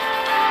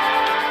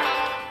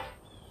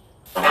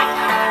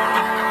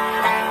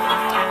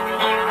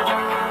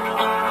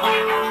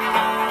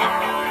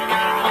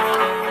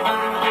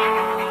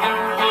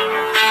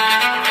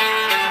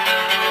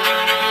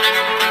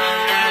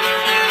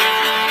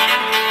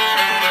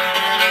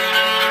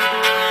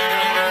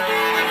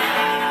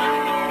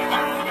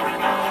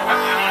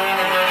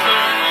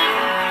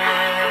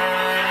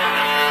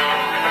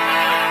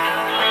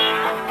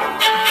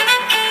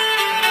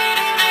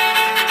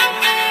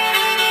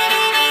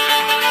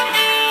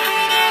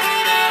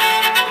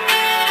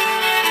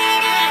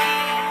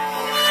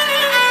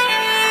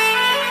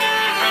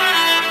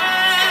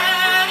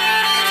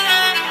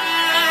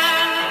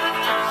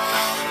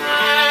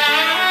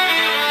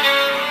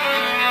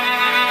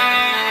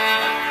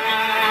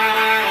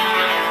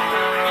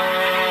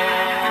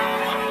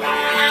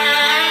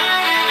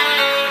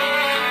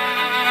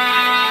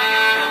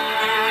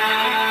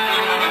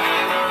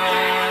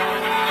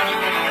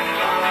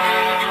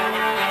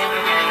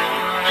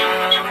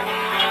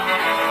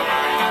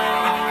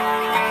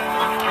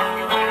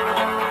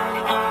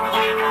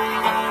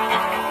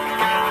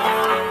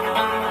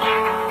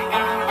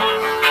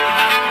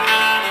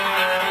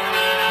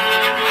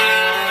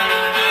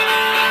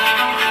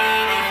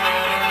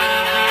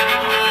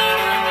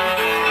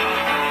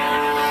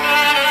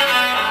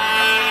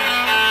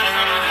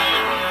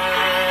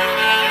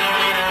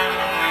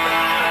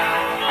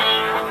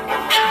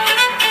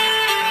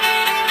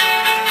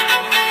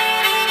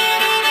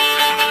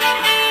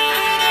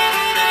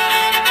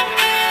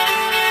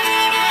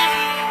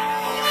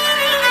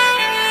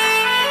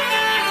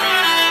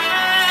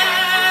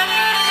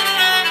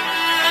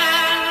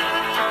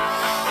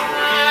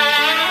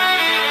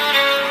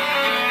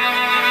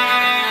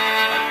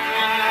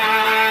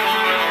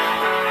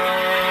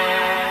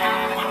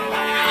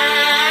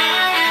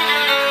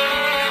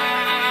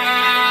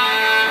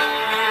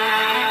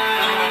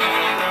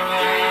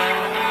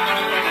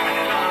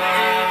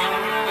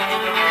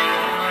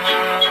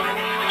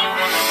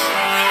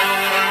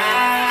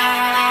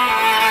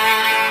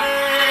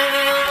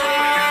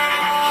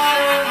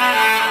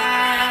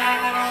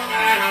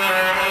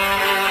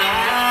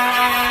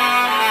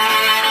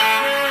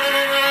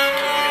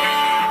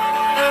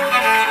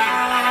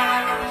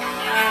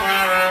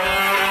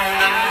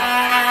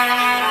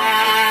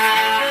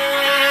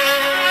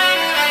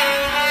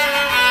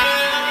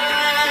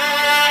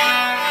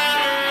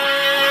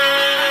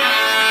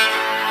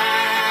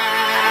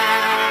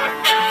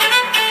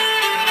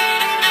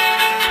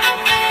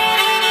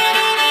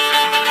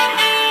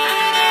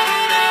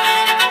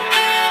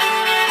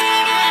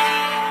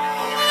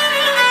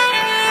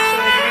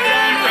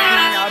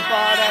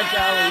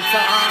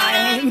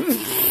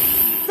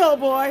 Oh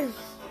boy.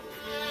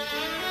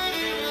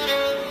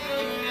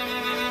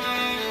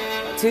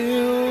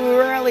 Too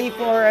early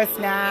for a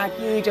snack.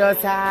 You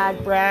just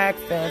had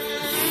breakfast.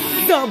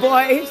 Oh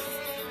boy.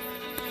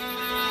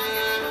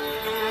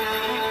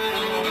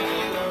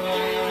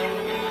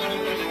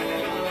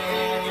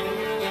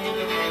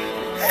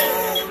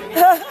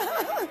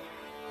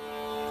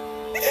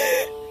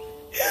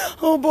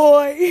 Oh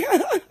boy.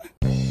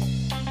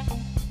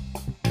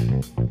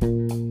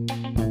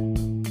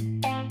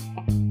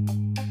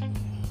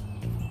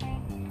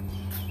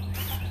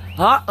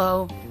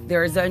 Uh-oh,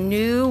 there's a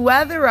new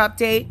weather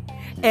update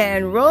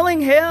in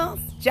Rolling Hills,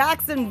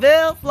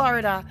 Jacksonville,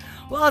 Florida.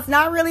 Well, it's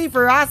not really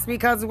for us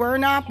because we're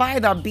not by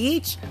the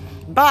beach,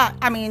 but,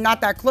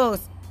 not that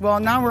close. Well,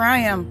 not where I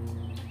am.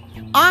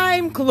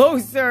 I'm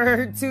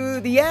closer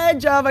to the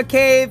edge of a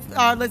cave.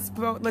 Let's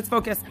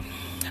focus.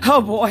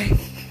 Oh, boy.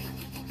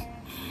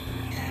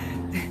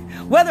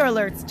 Weather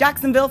alerts,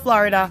 Jacksonville,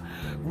 Florida.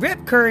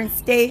 Rip current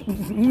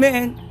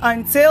statement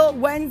until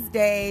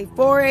Wednesday,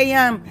 4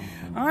 a.m.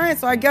 All right,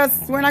 so I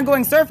guess we're not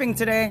going surfing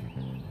today.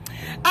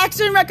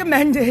 Action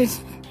recommended.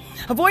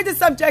 Avoid the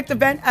subject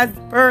event as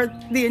per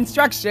the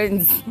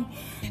instructions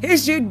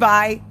issued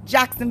by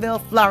Jacksonville,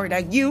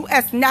 Florida,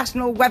 U.S.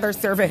 National Weather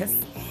Service.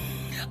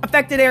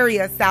 Affected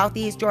areas,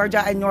 Southeast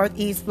Georgia and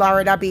Northeast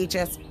Florida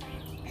beaches.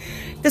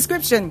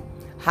 Description.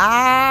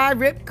 High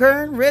rip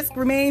current risk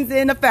remains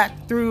in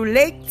effect through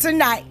late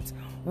tonight.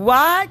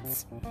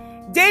 What?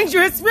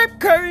 Dangerous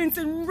rip currents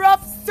and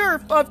rough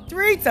surf of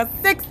 3 to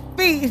 6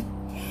 feet.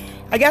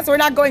 I guess we're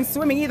not going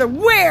swimming either.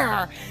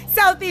 Where?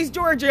 Southeast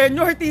Georgia and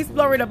Northeast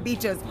Florida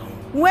beaches.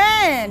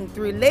 When?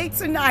 Through late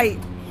tonight.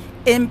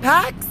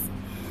 Impacts?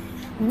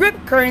 Rip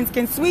currents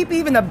can sweep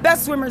even the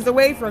best swimmers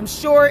away from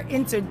shore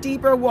into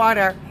deeper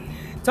water.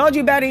 Told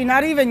you, Betty,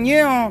 not even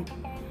you.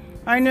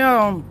 I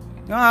know.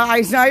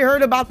 I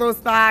heard about those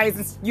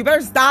thighs. You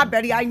better stop,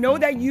 Betty. I know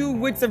that you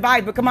would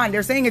survive, but come on,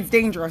 they're saying it's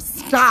dangerous.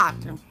 Stop.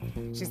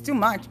 She's too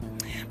much.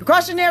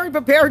 Precautionary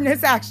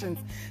preparedness actions.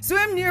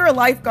 Swim near a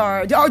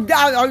lifeguard. Oh,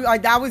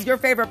 that was your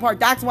favorite part.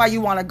 That's why you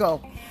want to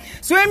go.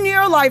 Swim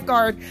near a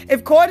lifeguard.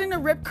 If caught in a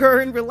rip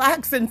current,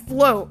 relax and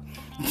float.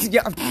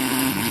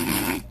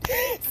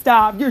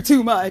 Stop. You're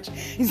too much.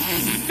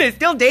 It's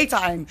still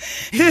daytime.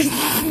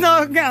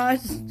 Oh,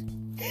 gosh.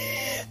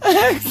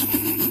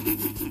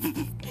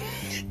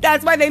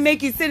 That's why they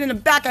make you sit in the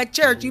back at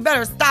church. You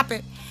better stop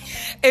it.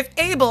 If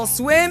able,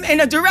 swim in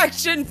a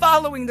direction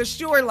following the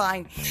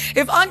shoreline.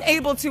 If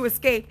unable to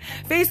escape,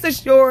 face the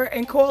shore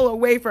and call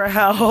away for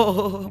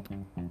help.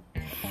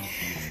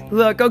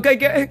 Look,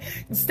 okay,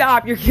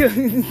 stop. You're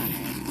killing.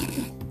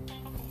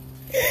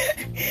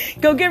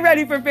 Go get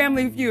ready for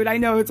Family Feud. I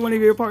know it's one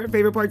of your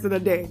favorite parts of the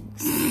day.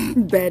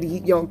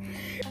 Betty, yo.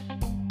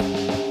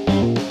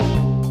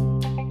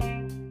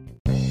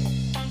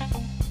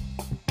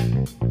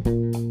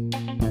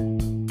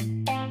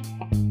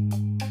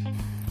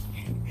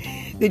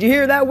 Did you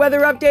hear that weather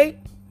update?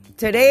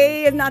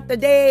 Today is not the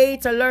day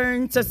to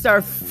learn to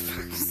surf.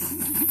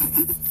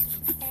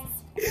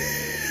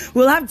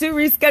 We'll have to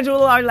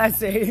reschedule our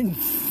lessons.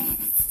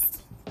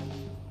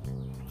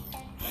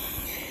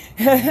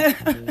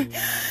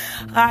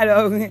 I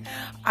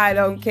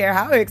don't care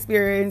how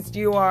experienced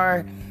you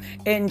are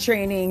in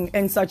training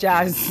and such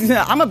as.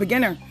 I'm a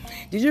beginner.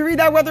 Did you read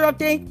that weather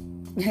update?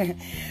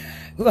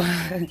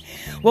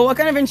 Well, what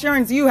kind of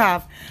insurance do you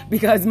have?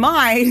 Because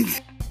mine...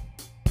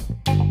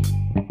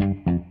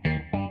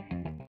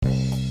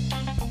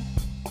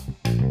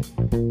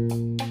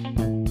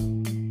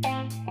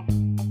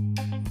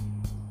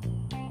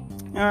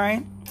 All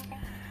right.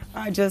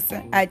 Just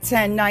at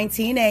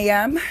 10:19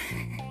 a.m.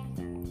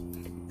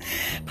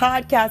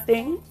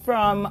 podcasting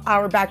from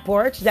our back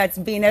porch. That's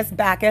Venus,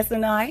 Bacchus,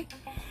 and I.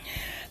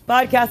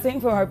 Podcasting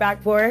from our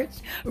back porch.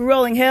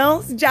 Rolling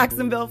Hills,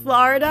 Jacksonville,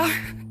 Florida.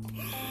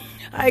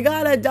 I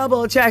gotta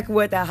double check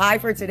what the high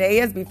for today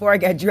is before I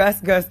get dressed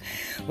because,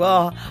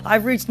 well,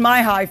 I've reached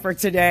my high for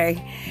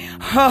today.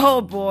 Oh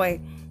boy.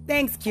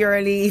 Thanks,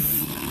 Curaleaf.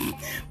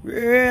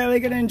 Really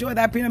gonna enjoy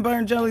that peanut butter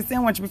and jelly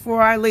sandwich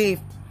before I leave.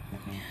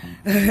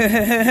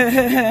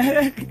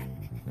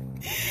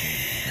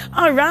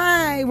 All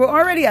right, we're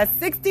already at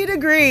 60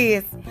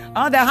 degrees.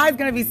 Oh, the high's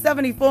gonna be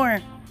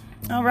 74.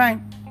 All right,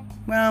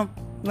 well,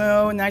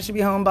 and I should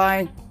be home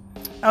by.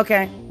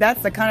 Okay,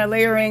 that's the kind of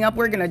layering up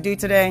we're gonna do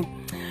today.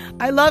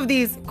 I love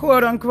these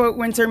quote unquote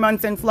winter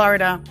months in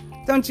Florida,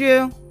 don't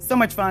you? So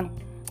much fun.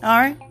 All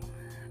right,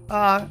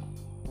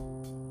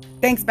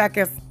 thanks,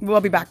 Bacchus.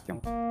 We'll be back.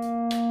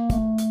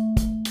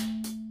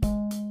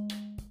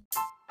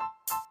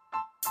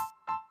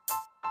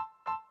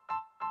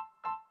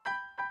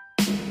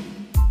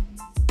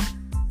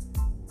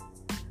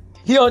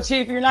 Yo,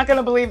 Chief, you're not going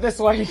to believe this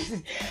one.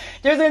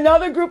 There's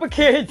another group of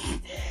kids.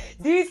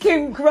 These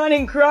came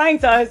running, crying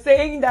to us,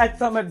 saying that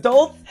some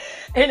adults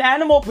in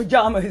animal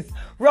pajamas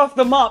roughed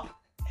them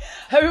up.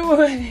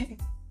 And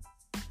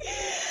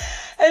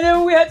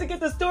then we had to get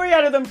the story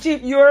out of them,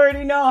 Chief. You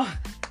already know.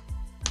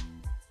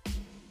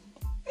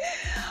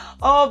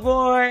 Oh,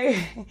 boy.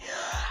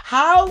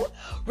 How?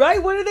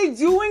 Right? What are they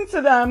doing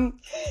to them?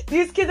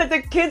 These kids,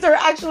 the kids are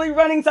actually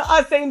running to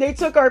us saying they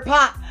took our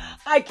pot.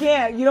 I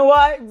can't. You know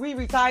what? We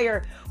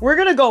retire. We're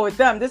going to go with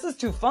them. This is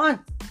too fun.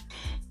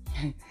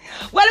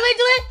 What are we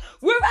doing?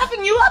 We're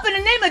wrapping you up in the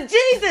name of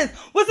Jesus.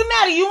 What's the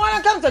matter? You want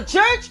to come to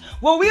church?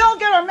 Well, we all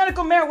get our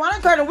medical marijuana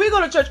card and we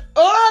go to church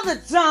all the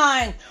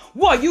time.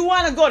 What, you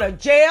want to go to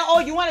jail? Oh,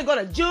 you want to go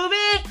to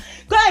juvie?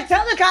 Go ahead,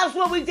 tell the cops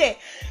what we did.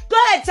 Go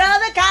ahead, tell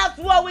the cops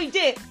what we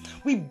did.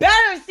 We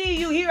better see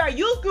you here at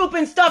youth group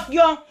and stuff,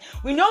 yo.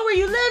 We know where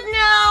you live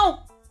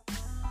now.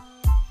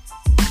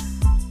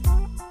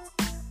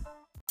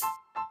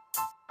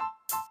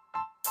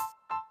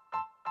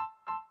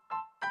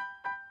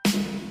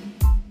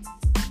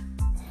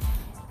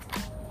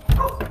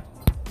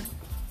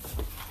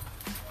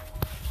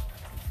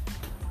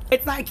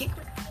 It's not a key.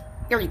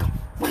 Here you go.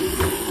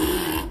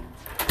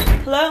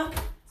 Hello?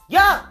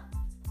 Yo!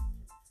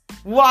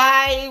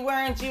 Why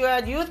weren't you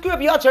at youth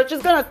group? Yo, church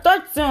is gonna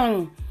start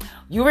soon.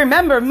 You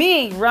remember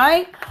me,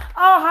 right?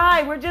 Oh,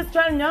 hi. We're just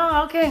trying to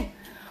know. Okay.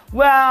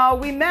 Well,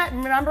 we met.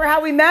 Remember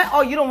how we met?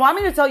 Oh, you don't want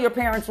me to tell your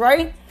parents,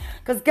 right?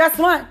 Because guess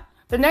what?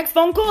 The next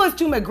phone call is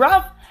to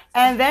McGruff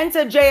and then to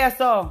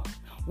JSO.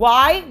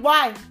 Why?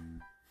 Why?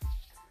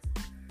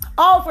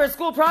 Oh, for a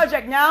school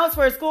project. Now it's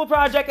for a school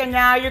project and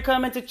now you're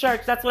coming to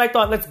church. That's what I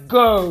thought. Let's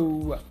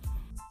go.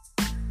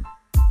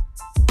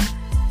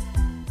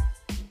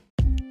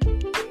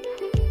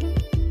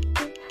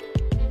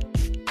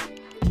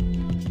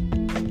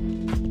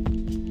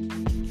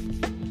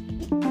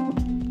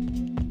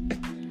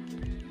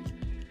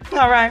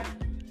 All right.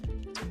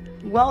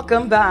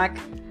 Welcome back.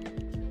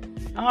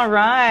 All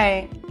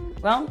right.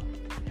 Well,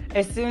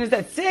 as soon as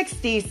it's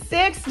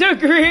 66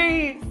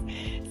 degrees.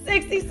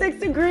 66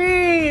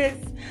 degrees.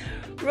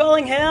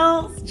 Rolling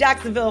Hills,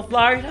 Jacksonville,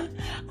 Florida,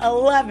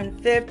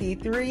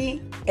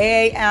 11:53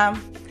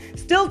 a.m.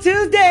 Still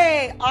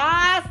Tuesday.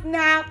 Ah,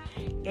 snap.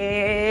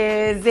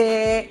 Is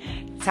it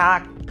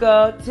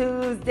Taco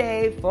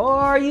Tuesday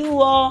for you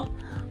all?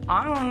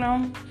 I don't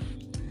know.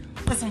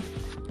 Listen,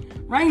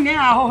 right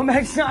now,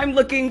 I'm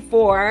looking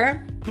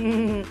for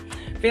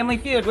Family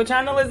Feud. What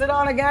channel is it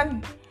on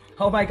again?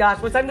 Oh my gosh,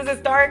 what time does it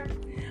start?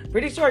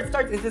 Pretty sure it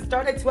starts. Does it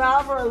start at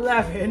 12 or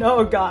 11?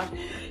 Oh gosh.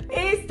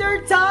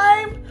 Easter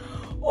time?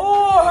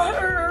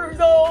 Or,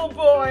 oh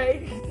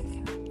boy.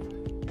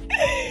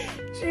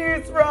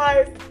 Cheese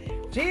fries.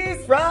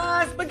 Cheese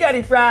fries,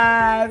 spaghetti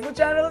fries. What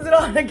channel is it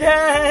on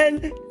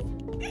again?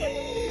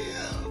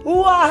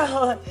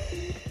 Wow.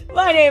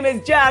 My name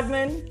is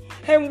Jasmine.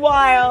 And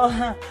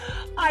while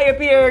I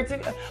appear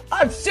to...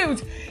 Oh,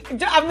 shoot.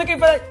 I'm looking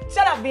for...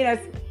 Shut up, Venus.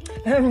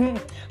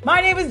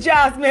 My name is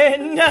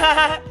Jasmine.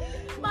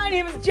 My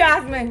name is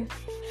Jasmine.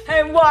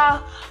 And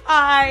while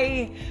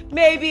I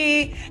may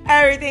be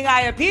everything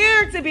I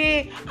appear to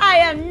be, I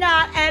am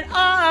not at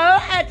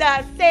all at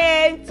the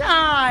same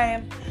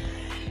time.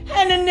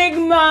 An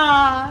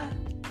enigma.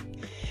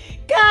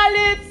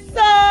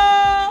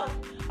 Calypso.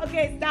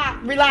 Okay,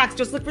 stop. Relax.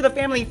 Just look for the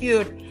Family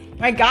Feud.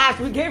 My gosh,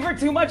 we gave her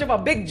too much of a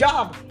big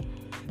job.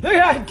 Look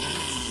at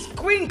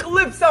Queen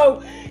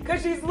Calypso.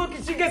 Because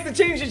she gets to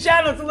change the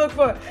channel to look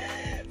for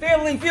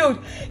Family Feud.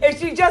 If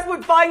she just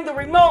would find the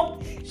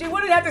remote, she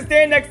wouldn't have to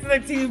stand next to the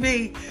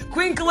TV.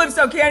 Queen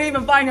Calypso can't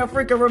even find her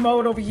freaking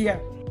remote over here.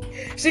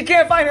 She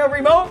can't find her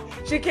remote.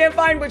 She can't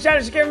find what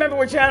channel. She can't remember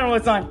what channel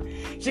it's on.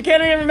 She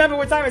can't even remember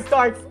what time it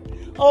starts.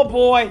 Oh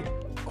boy.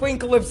 Queen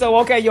Calypso.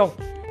 Okay, yo.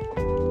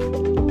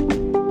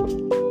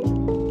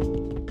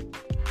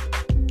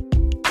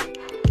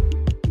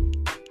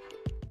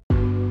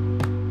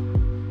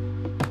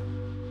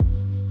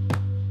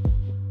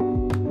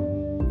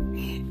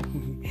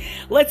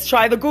 Let's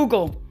try the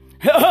Google.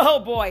 Oh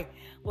boy.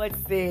 Let's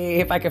see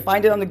if I can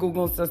find it on the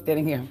Google. It's still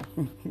standing here.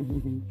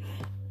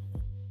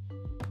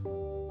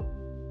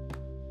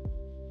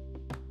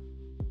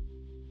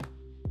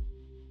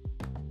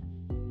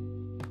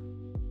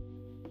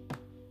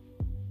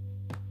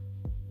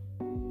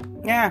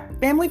 Yeah,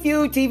 Family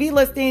Feud, TV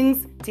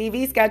listings,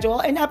 TV schedule,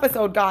 and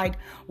episode guide.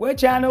 What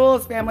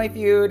channels Family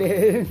Feud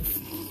is?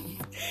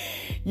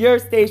 Your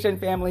station,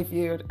 Family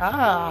Feud.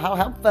 Ah, how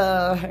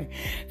helpful.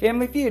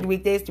 Family Feud,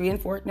 weekdays 3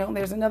 and 4. No,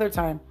 there's another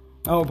time.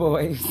 Oh,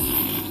 boy.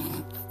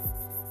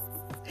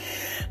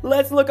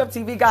 Let's look up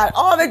TV Guide.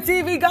 Oh, the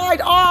TV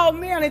Guide. Oh,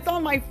 man, it's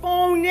on my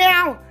phone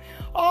now.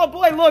 Oh,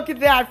 boy, look at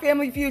that.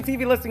 Family Feud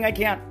TV listing. I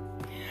can't.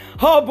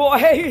 Oh,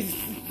 boy.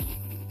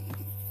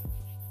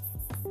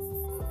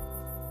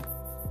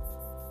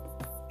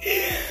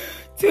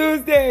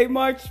 Tuesday,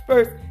 March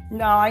 1st.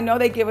 No, I know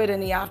they give it in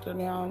the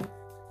afternoon.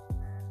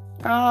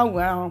 Oh,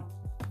 well.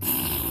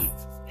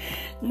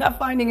 Not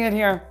finding it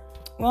here.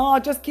 Well, I'll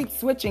just keep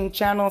switching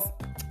channels.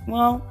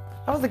 Well,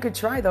 that was a good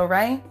try, though,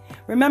 right?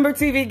 Remember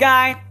TV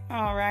Guide?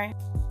 All right.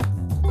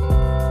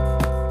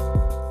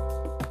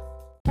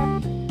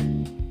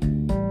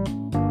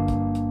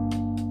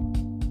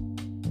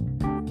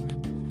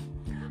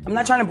 I'm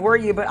not trying to bore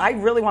you, but I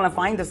really want to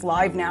find this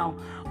live now.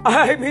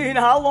 I mean,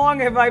 how long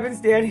have I been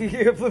standing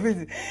here?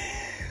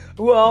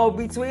 Well,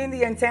 between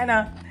the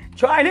antenna,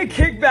 trying to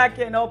kick back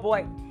in. Oh,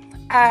 boy.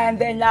 and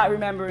then not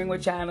remembering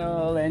what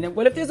channel. And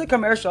what if there's a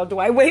commercial? Do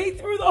I wait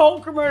through the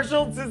whole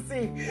commercial to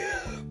see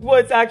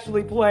what's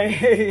actually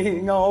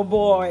playing? Oh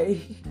boy.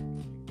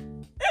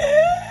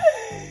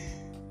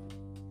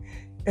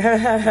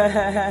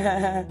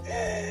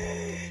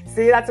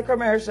 See, that's a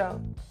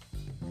commercial.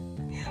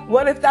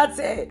 What if that's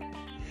it?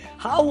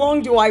 How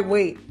long do I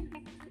wait?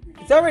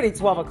 It's already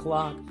 12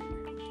 o'clock.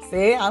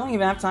 See, I don't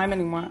even have time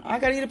anymore. I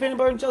gotta eat a peanut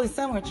butter and jelly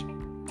sandwich.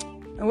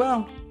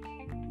 Well,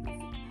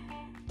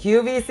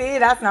 QVC,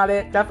 that's not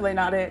it. Definitely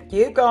not it.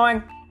 Keep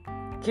going.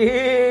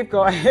 Keep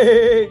going.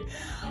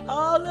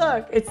 Oh,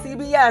 look, it's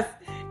CBS.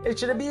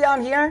 Should it be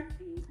on here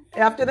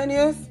after the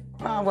news?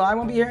 Oh, well, I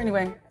won't be here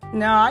anyway.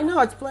 No, I know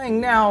it's playing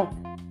now.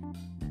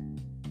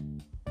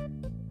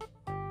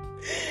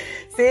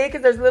 See,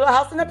 because there's a Little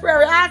House on the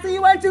Prairie. Ah, so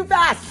you went too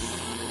fast.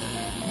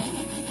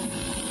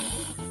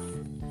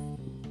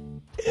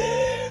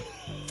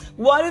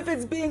 What if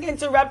it's being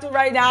interrupted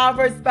right now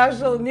for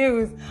special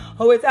news?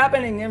 Oh, it's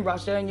happening in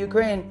Russia and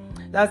Ukraine.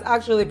 That's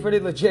actually pretty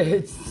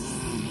legit.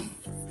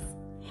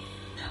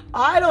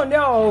 I don't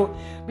know,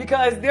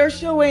 because they're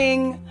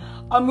showing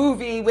a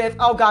movie with,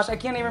 oh gosh, I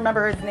can't even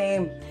remember his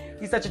name.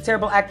 He's such a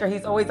terrible actor.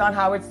 He's always on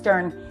Howard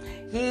Stern.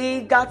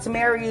 He got to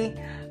marry,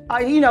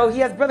 he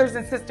has brothers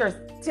and sisters.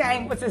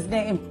 Dang, what's his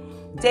name?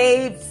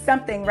 Dave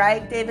something,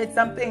 right? David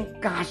something.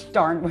 Gosh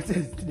darn, what's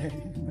his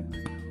name?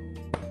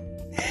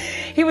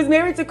 He was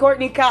married to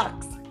Courtney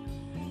Cox.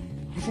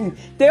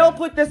 They'll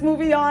put this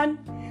movie on,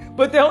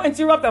 but they'll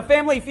interrupt a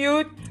Family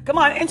Feud. Come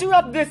on,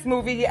 interrupt this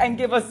movie and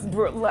give us,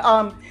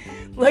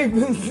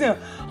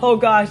 oh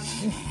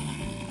gosh.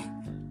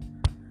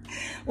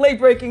 Late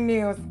breaking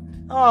news.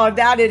 Oh,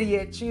 that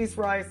idiot. Cheese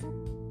fries.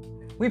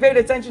 We paid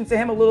attention to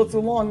him a little too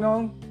long,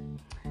 no?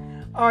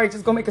 All right,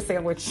 just go make a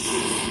sandwich.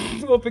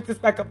 We'll pick this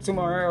back up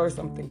tomorrow or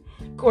something.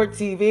 Court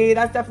TV,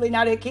 that's definitely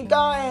not it. Keep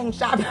going.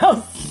 Shop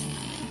House.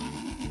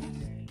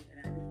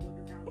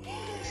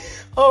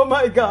 Oh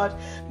my gosh.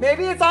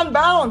 Maybe it's on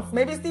Bounce.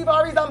 Maybe Steve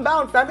Harvey's on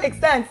Bounce. That makes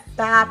sense.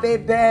 Stop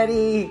it,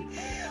 Betty.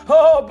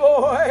 Oh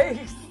boy.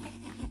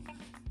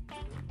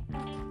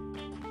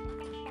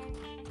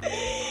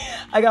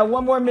 I got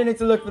 1 more minute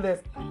to look for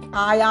this.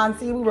 Ion,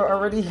 see, we were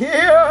already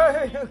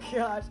here. Oh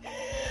gosh.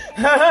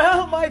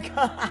 Oh my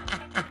gosh.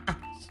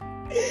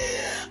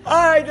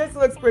 All right, this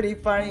looks pretty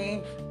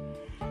funny.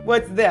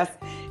 What's this?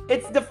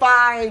 It's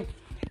Defy.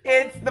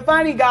 It's the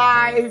funny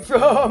guy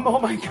from, oh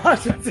my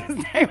gosh, what's his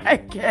name? I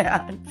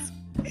can't.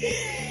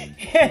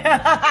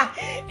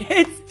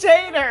 It's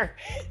Tater.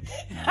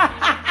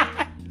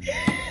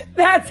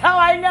 That's how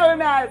I know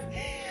him as.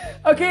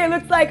 Okay, it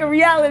looks like a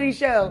reality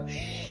show.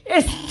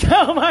 It's,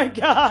 oh my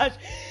gosh.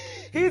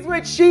 He's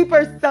with sheep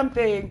or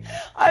something.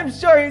 I'm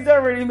sure he's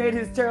already made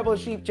his terrible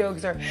sheep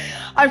jokes. Or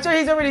I'm sure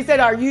he's already said,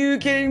 are you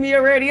kidding me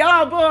already?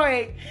 Oh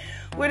boy.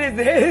 What is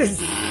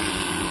this?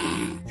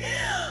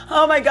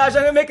 Oh my gosh,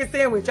 I'm gonna make a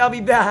sandwich. I'll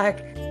be back.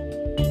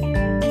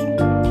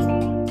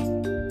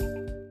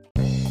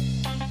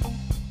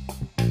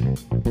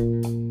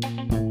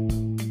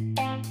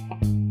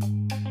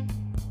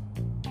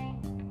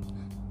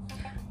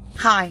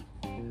 Hi,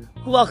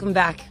 welcome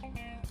back.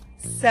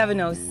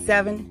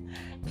 7:07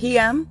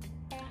 p.m.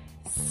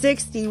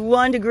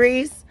 61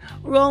 degrees,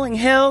 Rolling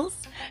Hills,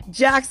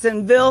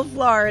 Jacksonville,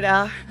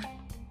 Florida.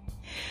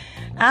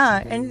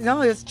 And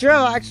no, it's true.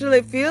 Actually,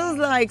 it feels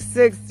like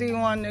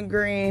 61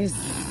 degrees.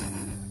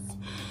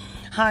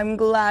 I'm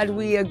glad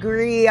we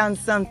agree on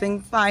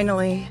something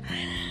finally.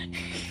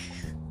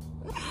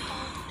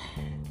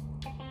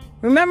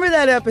 Remember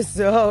that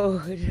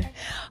episode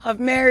of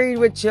Married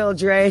with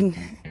Children?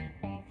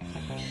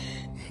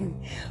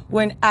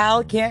 When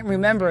Al can't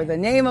remember the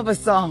name of a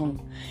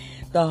song.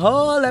 The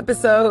whole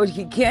episode,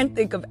 he can't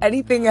think of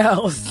anything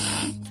else.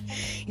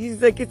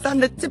 He's like, it's on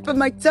the tip of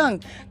my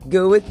tongue.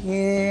 Go with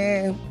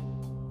him.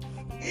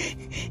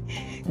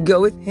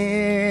 Go with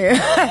him.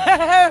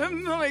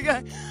 Oh my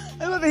God.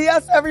 I love that he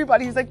asks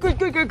everybody. He's like, good,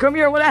 come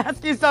here. I want to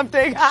ask you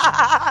something.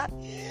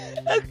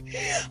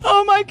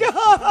 Oh my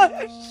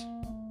gosh.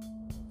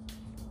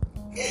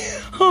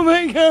 Oh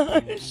my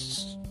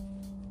gosh.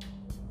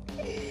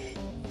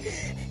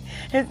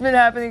 It's been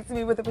happening to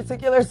me with a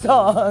particular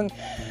song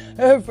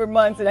for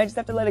months, and I just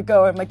have to let it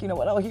go. I'm like, you know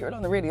what? I'll hear it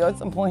on the radio at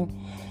some point.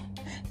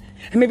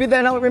 And maybe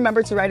then I'll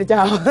remember to write it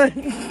down.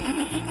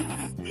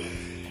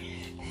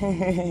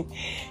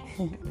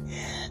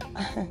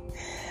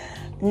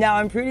 Now,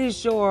 I'm pretty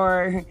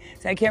sure,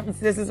 so I can't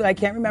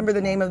remember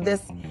the name of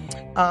this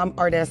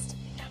artist.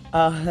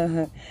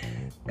 Young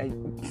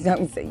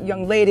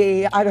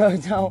lady, I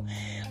don't know.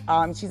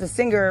 She's a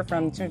singer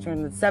from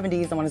the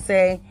 70s, I want to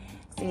say.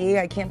 See,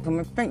 I can't put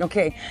my finger.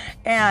 Okay,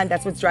 and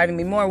that's what's driving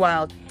me more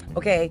wild.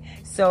 Okay,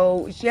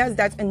 so she has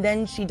that, and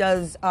then she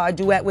does a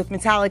duet with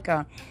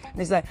Metallica.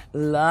 And it's like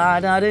la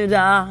da da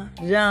da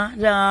da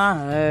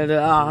da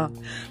da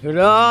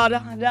da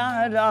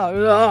da da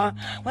da.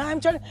 Well, I'm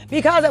trying to,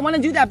 because I want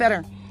to do that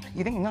better.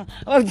 You think no?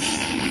 Oh,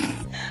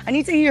 I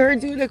need to hear her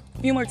do it a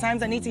few more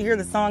times. I need to hear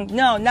the song.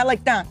 No, not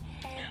like that.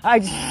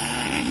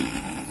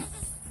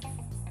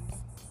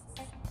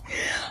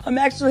 I'm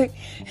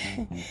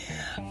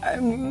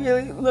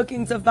really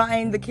looking to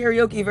find the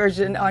karaoke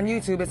version on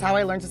YouTube. It's how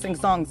I learned to sing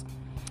songs.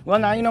 Well,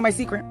 now you know my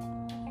secret.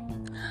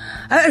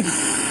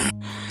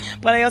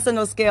 But I also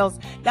know scales.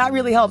 That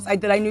really helps. I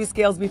knew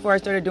scales before I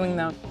started doing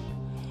them.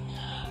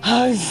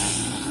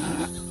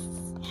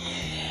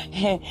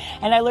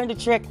 And I learned a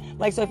trick.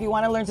 Like, so if you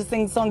want to learn to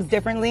sing songs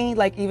differently,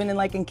 like even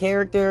in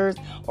characters,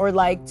 or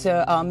like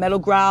to metal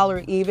growl, or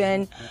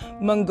even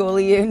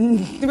Mongolian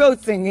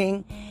throat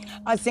singing,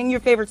 sing your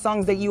favorite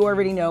songs that you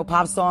already know.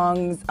 Pop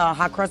songs,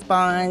 Hot Cross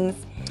Buns,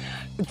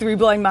 Three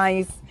Blind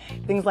Mice,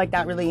 things like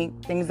that, really.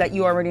 Things that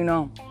you already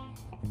know.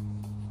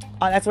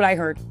 That's what I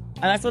heard.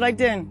 And that's what I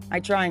did. I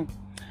tried.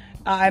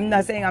 I'm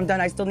not saying I'm done.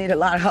 I still need a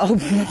lot of help.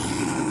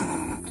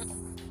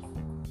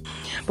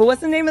 But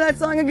what's the name of that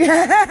song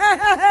again?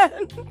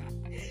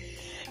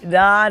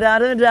 Da da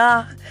da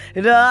da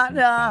da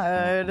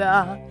da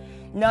da.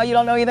 No, you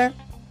don't know either?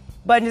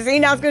 But see,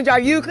 now it's going to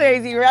drive you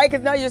crazy, right?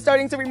 Because now you're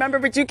starting to remember,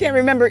 but you can't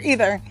remember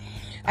either.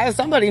 I know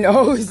somebody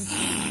knows.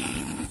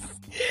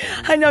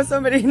 I know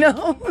somebody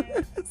knows.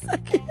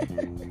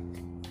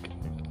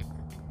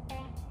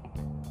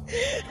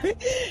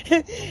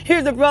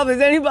 Here's the problem.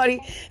 Is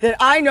anybody that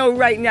I know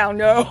right now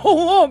know?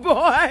 Oh,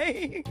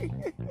 boy.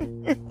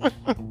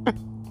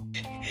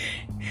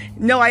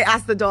 No, I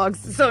asked the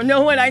dogs. So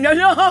no one I know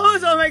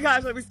knows. Oh, my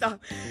gosh. Let me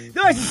stop.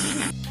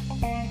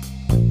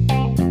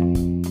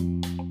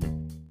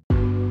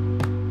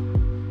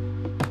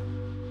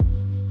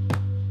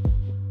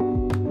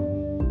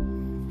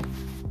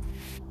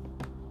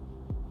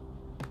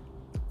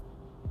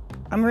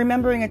 I'm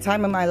remembering a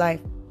time in my life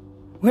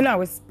when I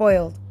was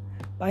spoiled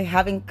by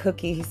having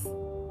cookies.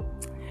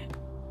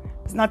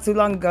 It's not too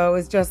long ago.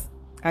 It was just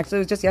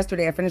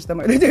yesterday. I finished them,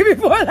 or the day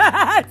before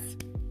that.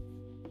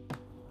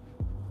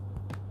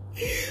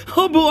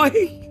 Oh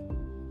boy.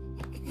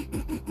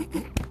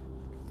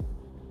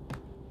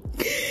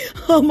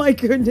 Oh my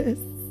goodness.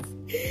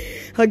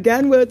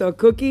 Again with the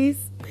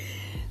cookies.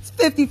 It's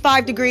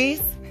 55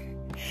 degrees.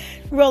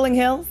 Rolling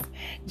Hills,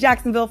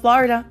 Jacksonville,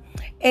 Florida.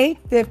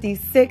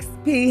 8:56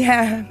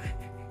 p.m.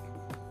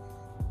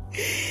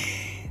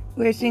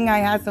 Wishing I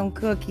had some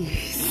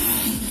cookies.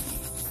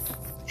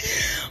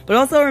 But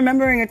also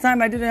remembering a time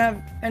I didn't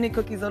have any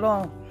cookies at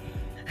all.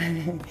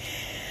 And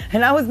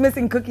I was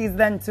missing cookies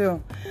then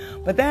too.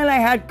 But then I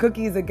had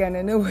cookies again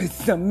and it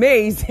was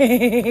amazing.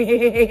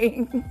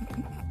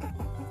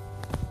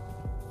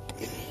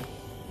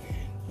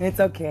 It's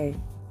okay.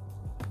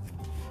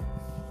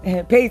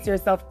 Pace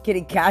yourself,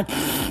 kitty cat.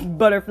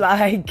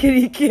 Butterfly,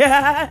 kitty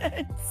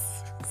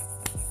cats.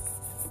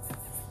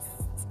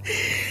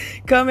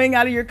 Coming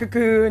out of your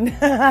cocoon.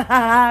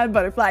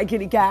 Butterfly,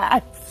 kitty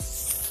cats.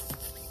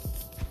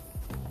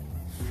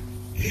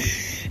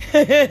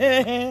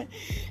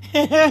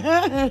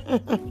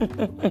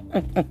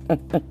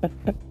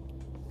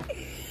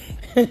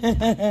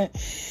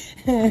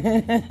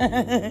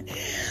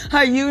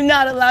 Are you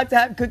not allowed to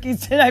have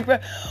cookies tonight,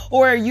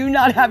 or are you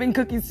not having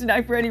cookies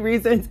tonight for any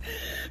reasons?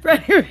 For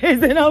any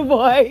reason, oh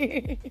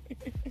boy.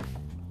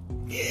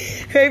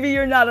 Maybe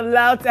you're not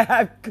allowed to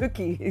have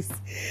cookies.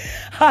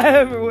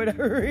 However,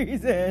 whatever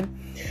reason,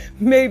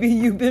 maybe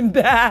you've been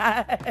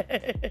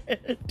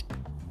bad.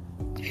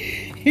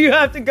 You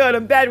have to go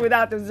to bed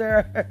without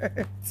dessert.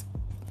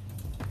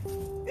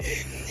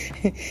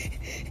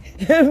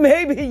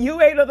 Maybe you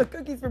ate all the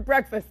cookies for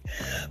breakfast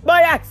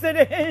by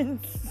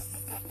accident.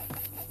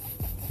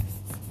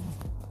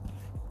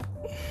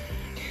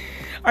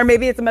 Or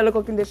maybe it's a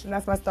medical condition.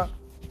 That's messed up.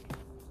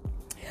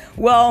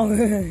 Well,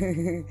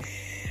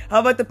 how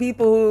about the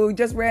people who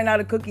just ran out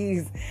of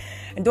cookies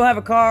and don't have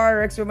a car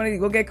or extra money to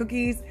go get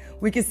cookies?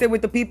 We can sit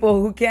with the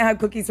people who can't have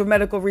cookies for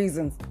medical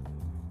reasons.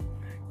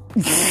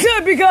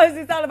 Because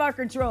it's out of our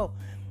control.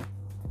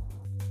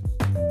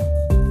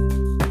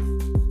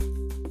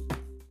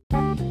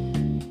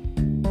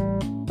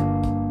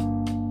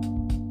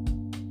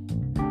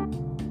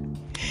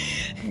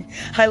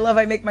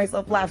 I make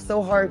myself laugh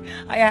so hard.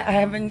 I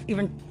haven't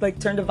even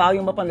turned the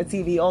volume up on the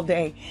TV all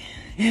day.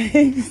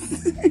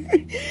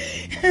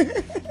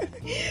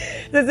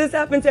 Does this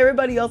happen to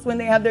everybody else when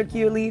they have their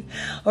cue leave?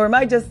 Or am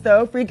I just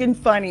so freaking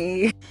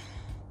funny?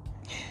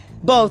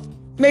 Both.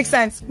 Makes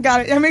sense.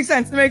 Got it. That makes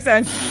sense. It makes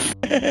sense.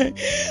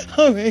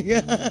 Oh my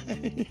God.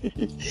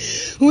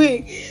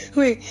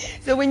 Wait.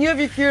 So when you have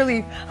your cue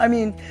leave,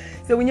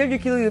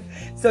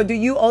 so do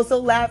you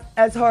also laugh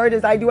as hard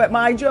as I do at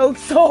my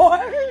jokes? Or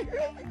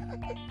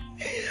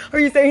are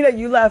you saying that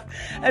you laugh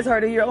as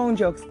hard at your own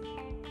jokes?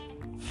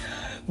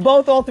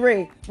 Both, all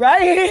three,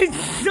 right?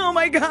 Oh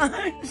my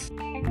gosh.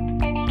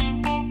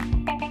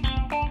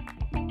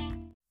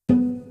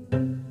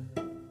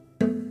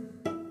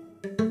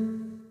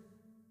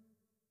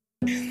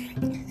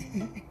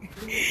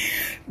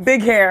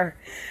 Big hair.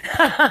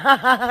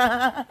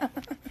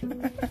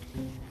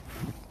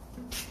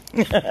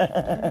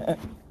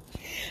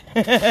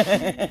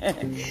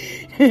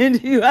 Do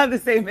you have the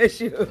same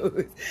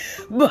issues,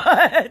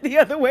 but the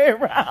other way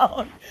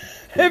around?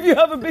 if you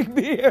have a big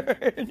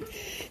beard?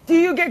 Do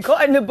you get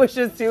caught in the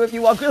bushes too if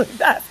you walk really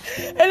fast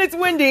and it's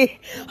windy?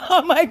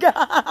 Oh my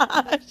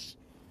gosh.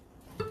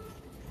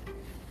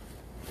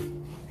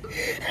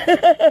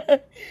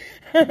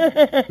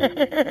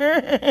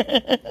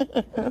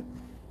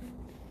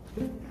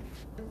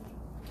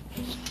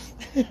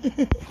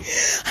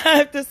 I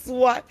have to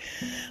swat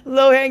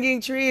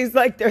low-hanging trees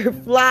like they're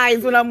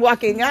flies when I'm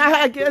walking.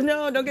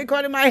 No, don't get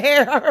caught in my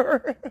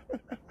hair.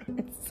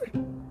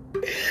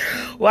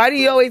 Why do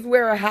you always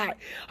wear a hat?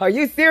 Are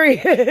you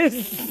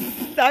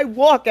serious? I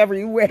walk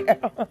everywhere.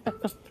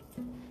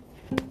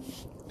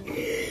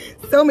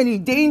 So many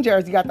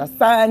dangers. You got the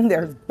sun,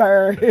 there's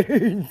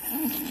birds.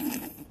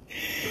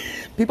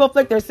 People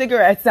flick their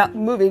cigarettes out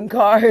in moving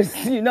cars.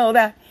 You know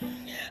that?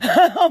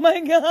 Oh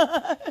my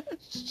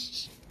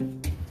gosh.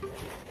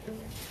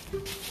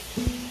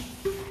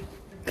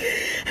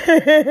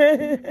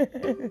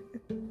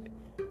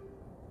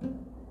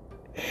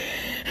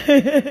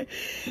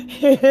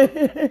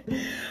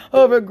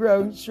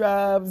 Overgrown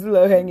shrubs,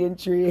 low-hanging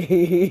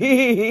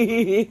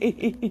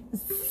trees.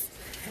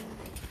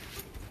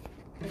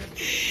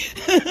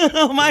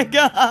 Oh my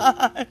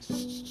gosh.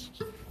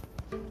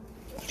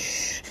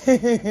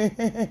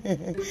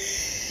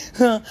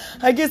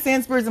 I get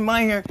sand spurs in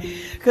my hair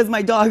because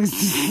my dogs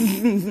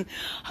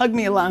hug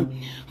me along.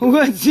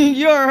 What's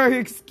your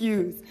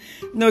excuse?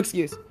 No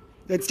excuse.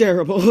 That's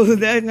terrible.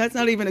 That's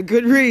not even a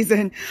good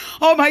reason.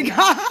 Oh my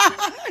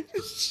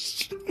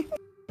gosh.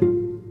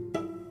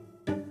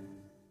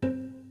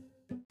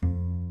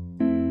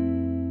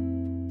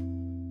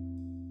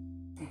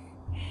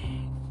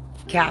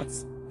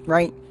 Cats,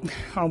 right?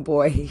 Oh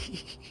boy.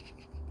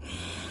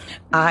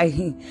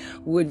 I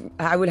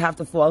would have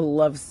to fall in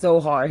love so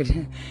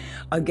hard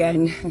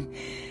again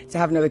to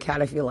have another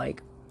cat, I feel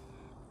like.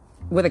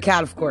 With a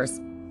cat, of course.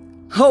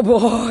 Oh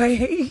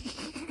boy.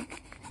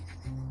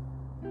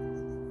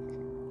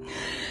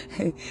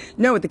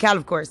 No, with the cat,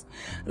 of course.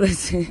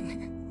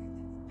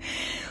 Listen,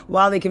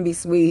 while they can be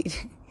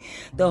sweet,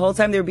 the whole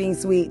time they're being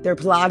sweet, they're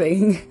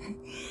plotting.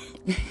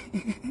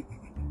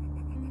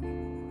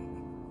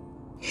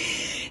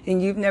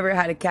 And you've never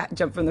had a cat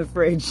jump from the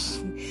fridge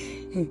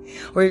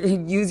or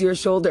use your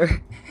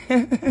shoulder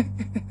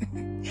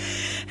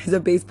as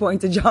a base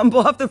point to jump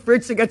off the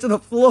fridge to get to the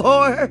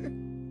floor.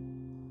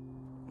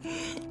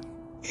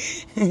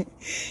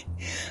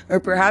 Or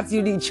perhaps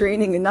you need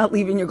training in not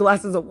leaving your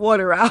glasses of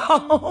water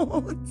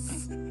out.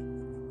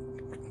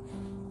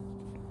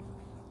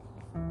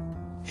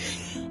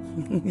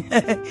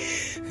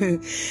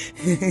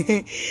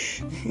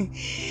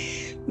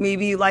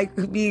 Maybe you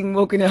like being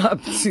woken up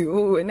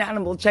to an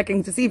animal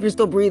checking to see if you're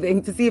still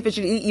breathing, to see if it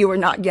should eat you or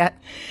not yet.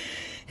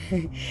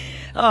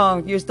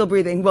 Oh, you're still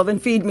breathing. Well, then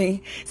feed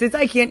me. Since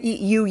I can't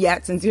eat you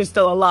yet, since you're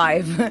still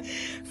alive,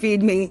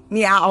 feed me.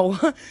 Meow.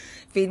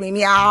 Feed me.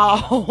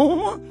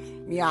 Meow.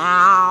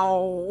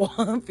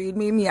 Meow. Feed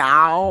me.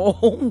 Meow.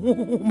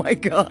 Oh my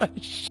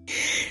gosh.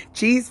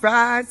 Cheese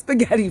fries,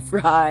 spaghetti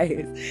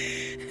fries.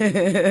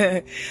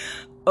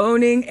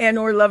 Owning and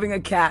or loving a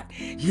cat.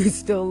 You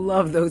still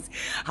love those.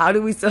 How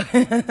do we so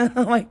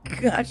oh my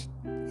gosh.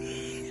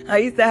 I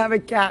used to have a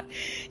cat.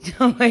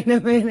 Oh, wait a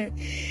minute.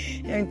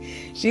 And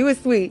she was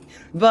sweet,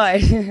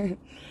 but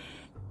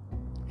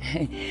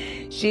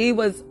she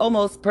was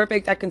almost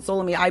perfect at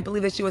consoling me. I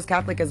believe that she was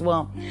Catholic as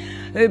well.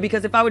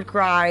 Because if I would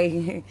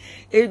cry,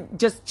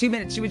 just 2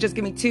 minutes, she would just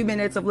give me 2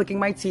 minutes of licking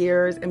my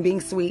tears and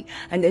being sweet.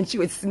 And then she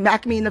would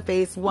smack me in the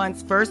face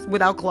once, first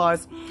without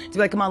claws, to be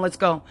like, come on, let's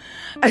go.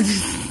 I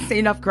just say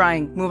enough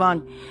crying, move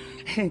on.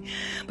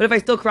 But if I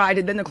still cried,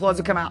 then the claws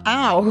would come out.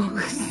 Ow.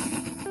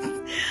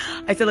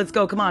 I said, let's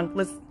go, come on,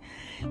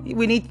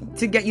 we need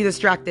to get you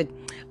distracted.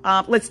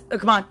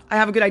 Come on, I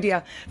have a good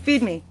idea.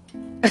 Feed me.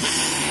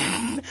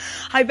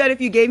 I bet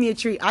if you gave me a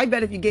treat, I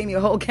bet if you gave me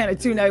a whole can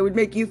of tuna, it would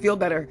make you feel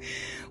better.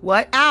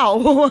 What?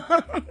 Ow.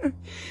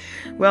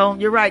 Well,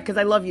 you're right, because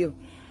I love you.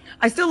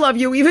 I still love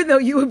you, even though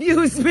you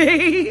abuse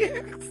me.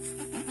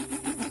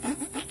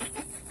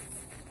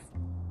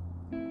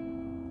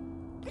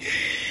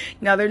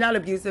 No, they're not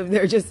abusive.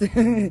 They're just,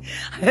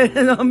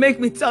 they'll make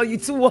me tell you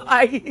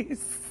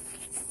twice.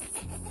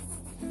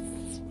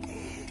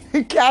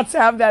 Cats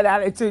have that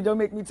attitude. Don't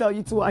make me tell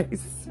you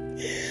twice.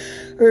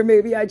 Or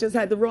maybe I just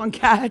had the wrong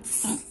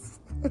cats.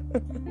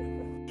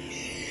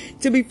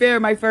 To be fair,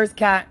 my first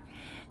cat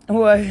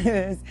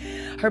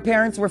her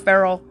parents were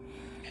feral.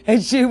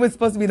 And she was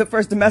supposed to be the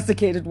first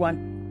domesticated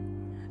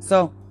one.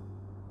 So,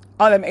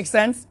 oh, that makes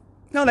sense?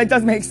 No, that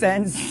does make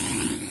sense.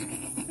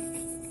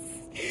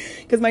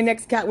 Because my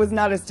next cat was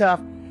not as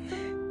tough.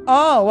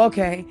 Oh,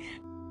 okay.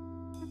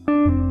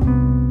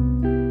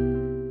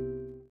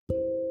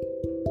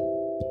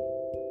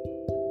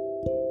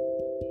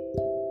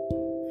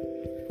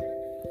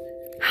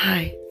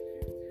 Hi,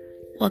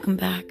 welcome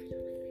back.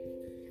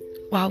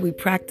 While we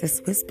practice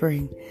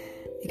whispering,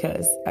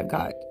 because I've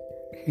got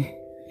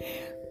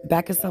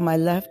Bacchus on my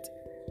left,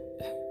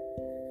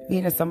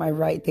 Venus on my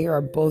right. They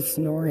are both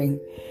snoring.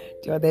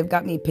 They've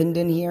got me pinned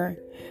in here.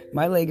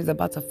 My leg is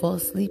about to fall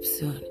asleep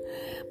soon,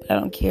 but I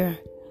don't care.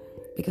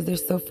 because they're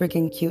so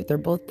freaking cute. They're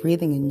both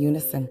breathing in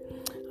unison.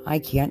 I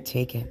can't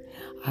take it.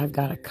 I've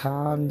got to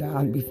calm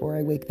down before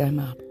I wake them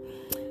up.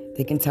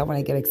 They can tell when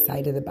I get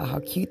excited about how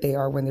cute they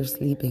are when they're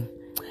sleeping.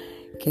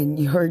 Can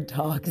your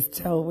dogs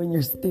tell when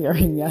you're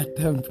staring at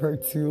them for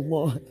too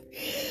long?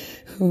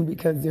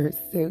 Because they're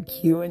so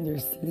cute and they're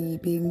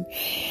sleeping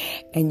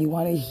and you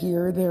want to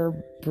hear their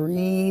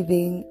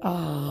breathing.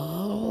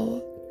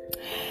 Oh.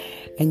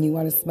 And you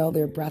want to smell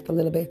their breath a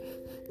little bit.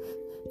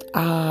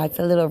 It's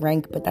a little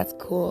rank, but that's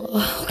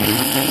cool.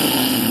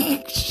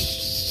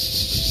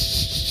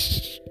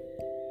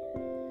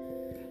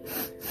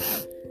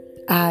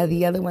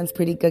 The other one's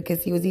pretty good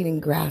because he was eating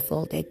grass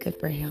all day. Good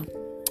for him.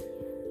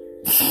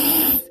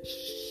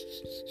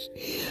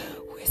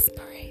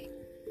 Whispering.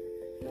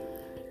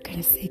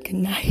 Gonna say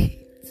goodnight.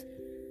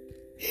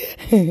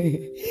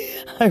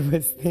 I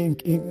was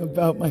thinking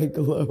about my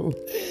glow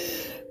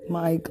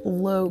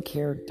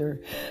character,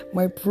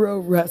 my pro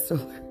wrestler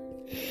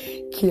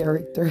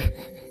character.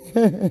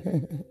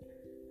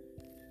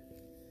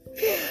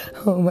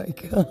 Oh my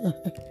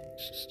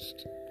gosh.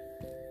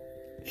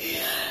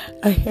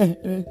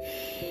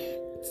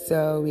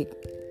 So,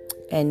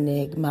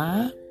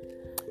 Enigma,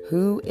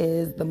 who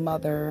is the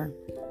mother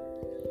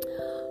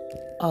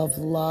of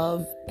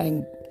love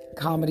and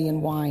comedy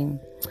and wine,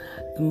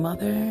 the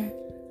mother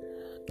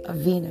of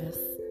Venus,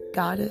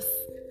 goddess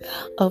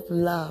of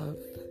love,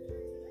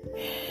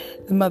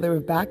 the mother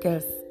of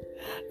Bacchus,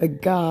 the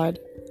god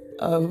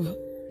of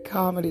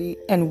comedy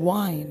and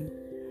wine.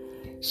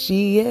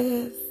 She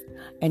is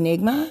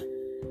Enigma,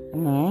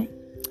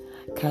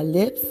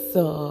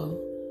 Calypso,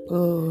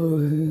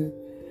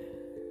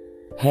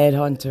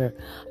 Headhunter.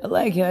 I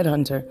like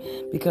Headhunter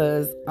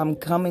because I'm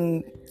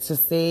coming to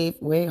save,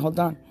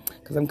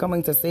 because I'm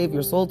coming to save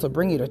your soul to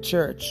bring you to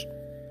church.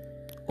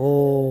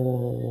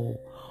 Oh,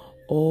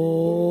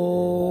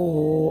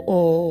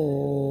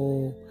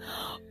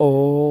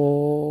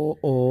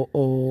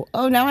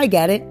 now I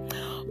get it.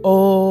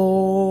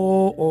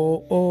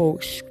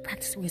 Shh,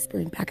 practice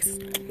whispering, practice.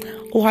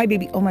 Oh, hi,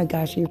 baby. Oh my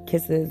gosh, your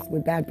kisses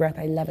with bad breath.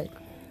 I love it.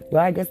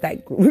 Well, I guess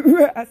that.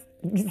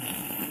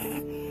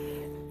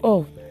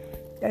 Oh,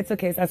 that's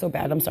okay. It's not so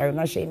bad. I'm sorry. I'm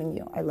not shaming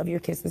you. I love your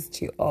kisses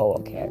too. Oh,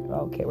 okay.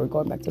 Okay, we're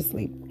going back to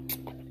sleep.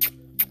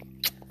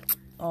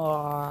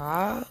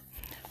 Aww. I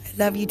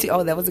love you too.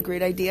 Oh, that was a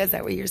great idea. Is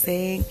that what you're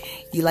saying?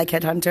 You like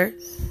Headhunter?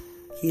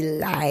 He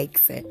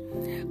likes it.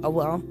 Oh,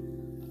 well,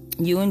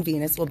 you and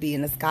Venus will be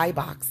in the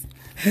skybox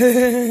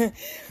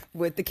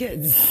with the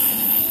kids.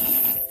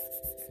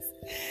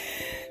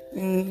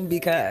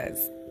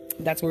 Because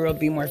that's where it'll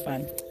be more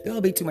fun.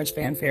 There'll be too much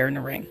fanfare in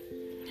the ring.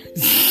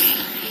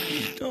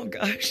 Oh,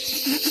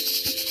 gosh.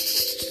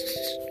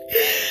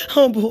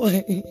 Oh,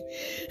 boy.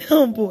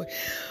 Oh, boy.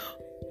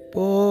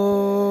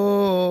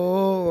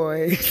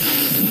 Boy.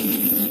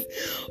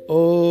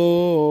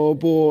 Oh,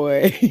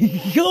 boy.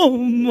 Oh,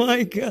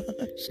 my gosh.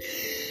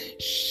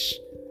 Shh.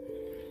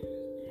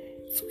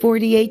 It's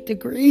 48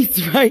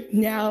 degrees right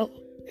now.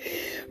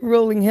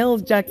 Rolling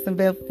Hills,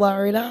 Jacksonville,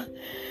 Florida.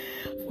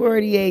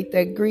 48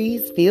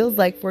 degrees. Feels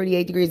like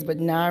 48 degrees, but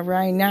not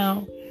right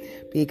now.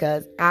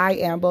 Because I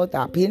am both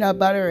a peanut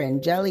butter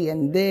and jelly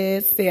in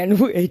this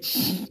sandwich.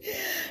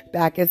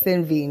 Bacchus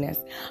and Venus.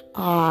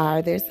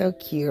 They're so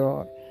cute.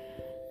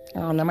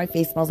 Oh, now my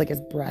face smells like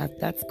his breath.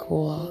 That's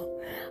cool.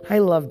 I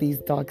love these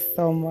dogs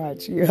so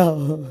much.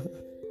 Yo.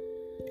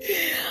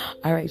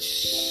 All right,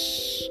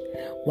 shh.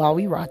 While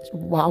we watch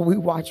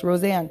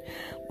Roseanne.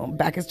 Well,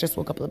 Bacchus just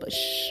woke up a little bit.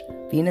 Shh.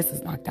 Venus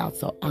is knocked out,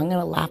 so I'm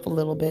going to laugh a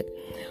little bit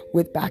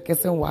with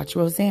Bacchus and watch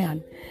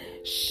Roseanne.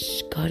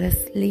 Shh, go to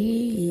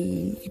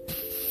sleep.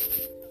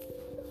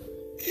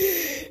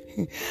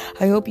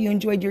 I hope you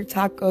enjoyed your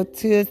Taco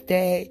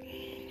Tuesday.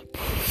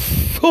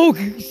 Oh,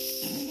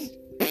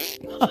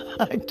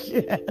 I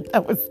can't.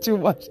 That was too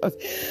much.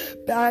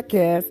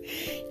 Bacchus,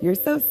 you're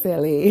so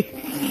silly.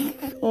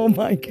 Oh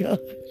my gosh.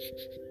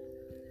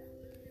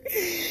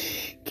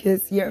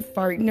 Kiss your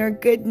partner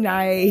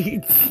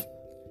goodnight.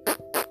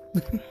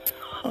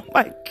 Oh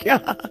my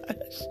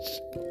gosh.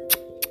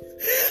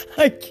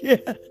 I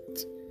can't.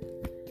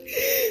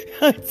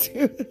 I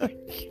can't.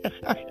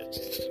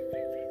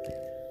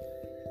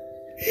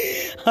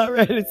 All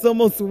right, it's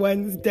almost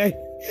Wednesday.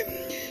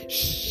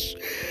 Shh.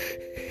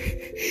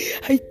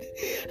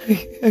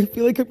 I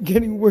feel like I'm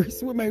getting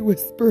worse with my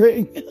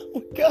whispering.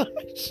 Oh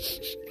gosh.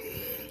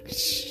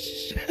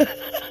 Shh.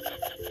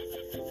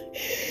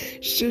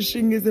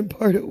 Shushing isn't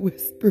part of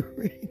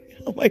whispering.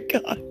 Oh my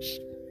gosh.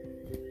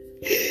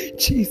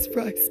 Cheese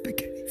fries,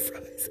 spaghetti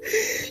fries.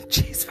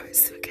 Cheese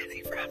fries,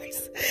 spaghetti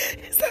fries.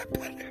 Is that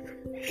better?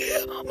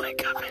 Oh my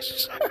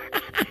gosh.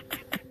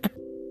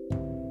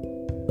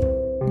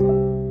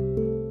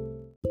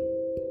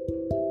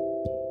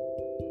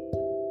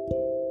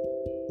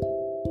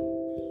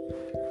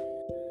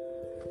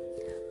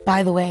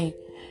 By the way,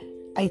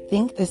 I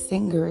think the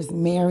singer is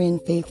Marian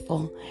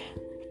Faithfull.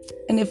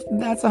 And if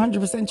that's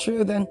 100%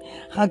 true, then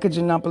how could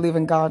you not believe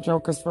in God,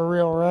 jokers, for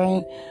real,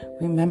 right?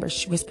 Remember,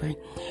 she whispering,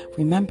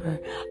 remember,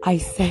 I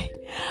said,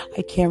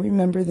 I can't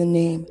remember the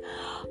name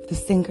of the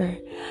singer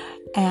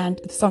and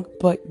the song,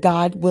 but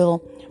God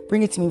will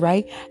bring it to me,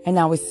 right? And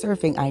I was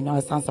surfing. I know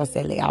it sounds so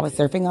silly. I was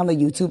surfing on the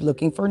YouTube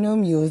looking for new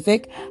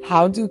music.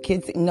 How do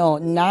kids, no,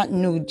 not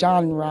new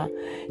genre,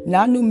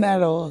 not new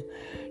metal,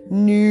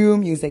 new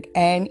music,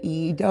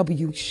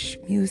 N-E-W,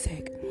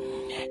 music.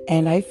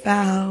 And I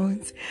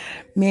found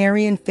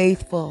Marian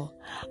Faithfull.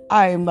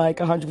 I'm like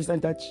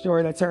 100%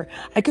 sure that's her.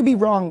 I could be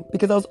wrong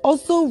because I was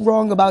also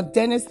wrong about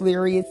Dennis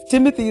Leary. It's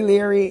Timothy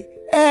Leary.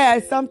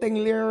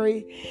 Something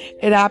Leary.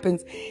 It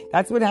happens.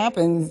 That's what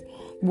happens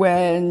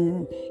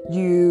when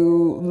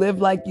you live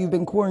like you've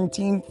been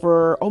quarantined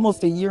for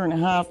almost a year and a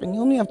half and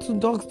you only have 2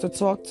 dogs to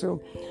talk to.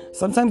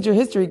 Sometimes your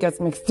history gets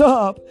mixed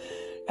up.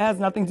 It has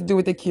nothing to do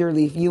with the cure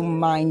leaf. You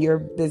mind your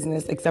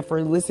business except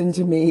for listen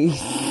to me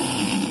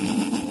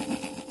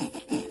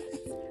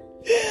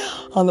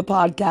on the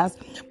podcast.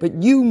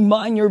 But you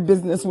mind your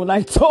business when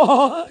I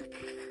talk.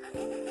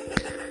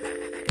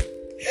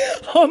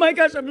 Oh my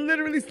gosh, I'm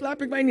literally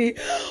slapping my knee.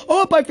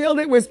 Oh, I failed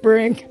at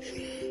whispering.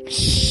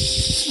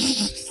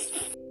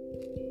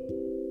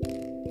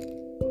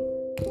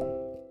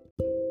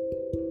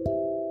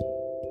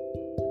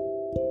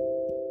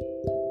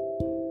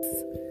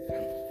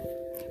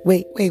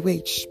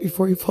 Wait, shh,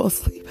 before you fall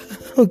asleep.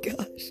 Oh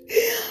gosh,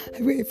 I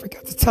really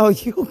forgot to tell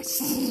you.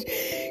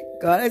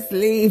 Go to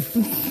sleep.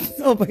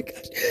 Oh my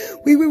gosh.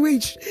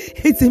 Wait, shh.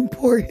 It's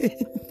important.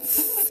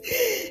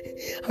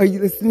 Are you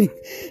listening?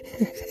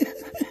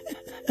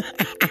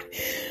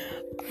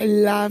 I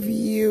love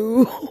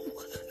you.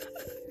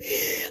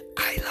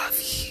 I love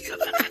you.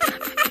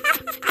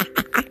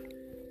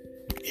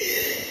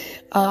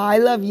 I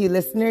love you,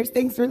 listeners.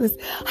 Thanks for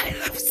listening. I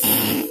love you.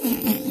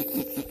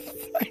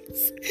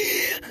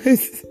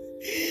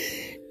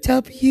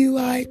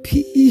 WIP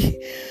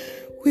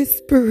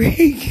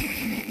whispering.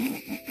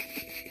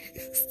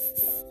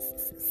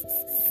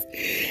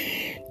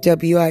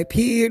 WIP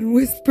and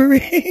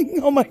whispering.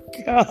 Oh my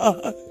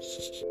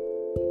gosh.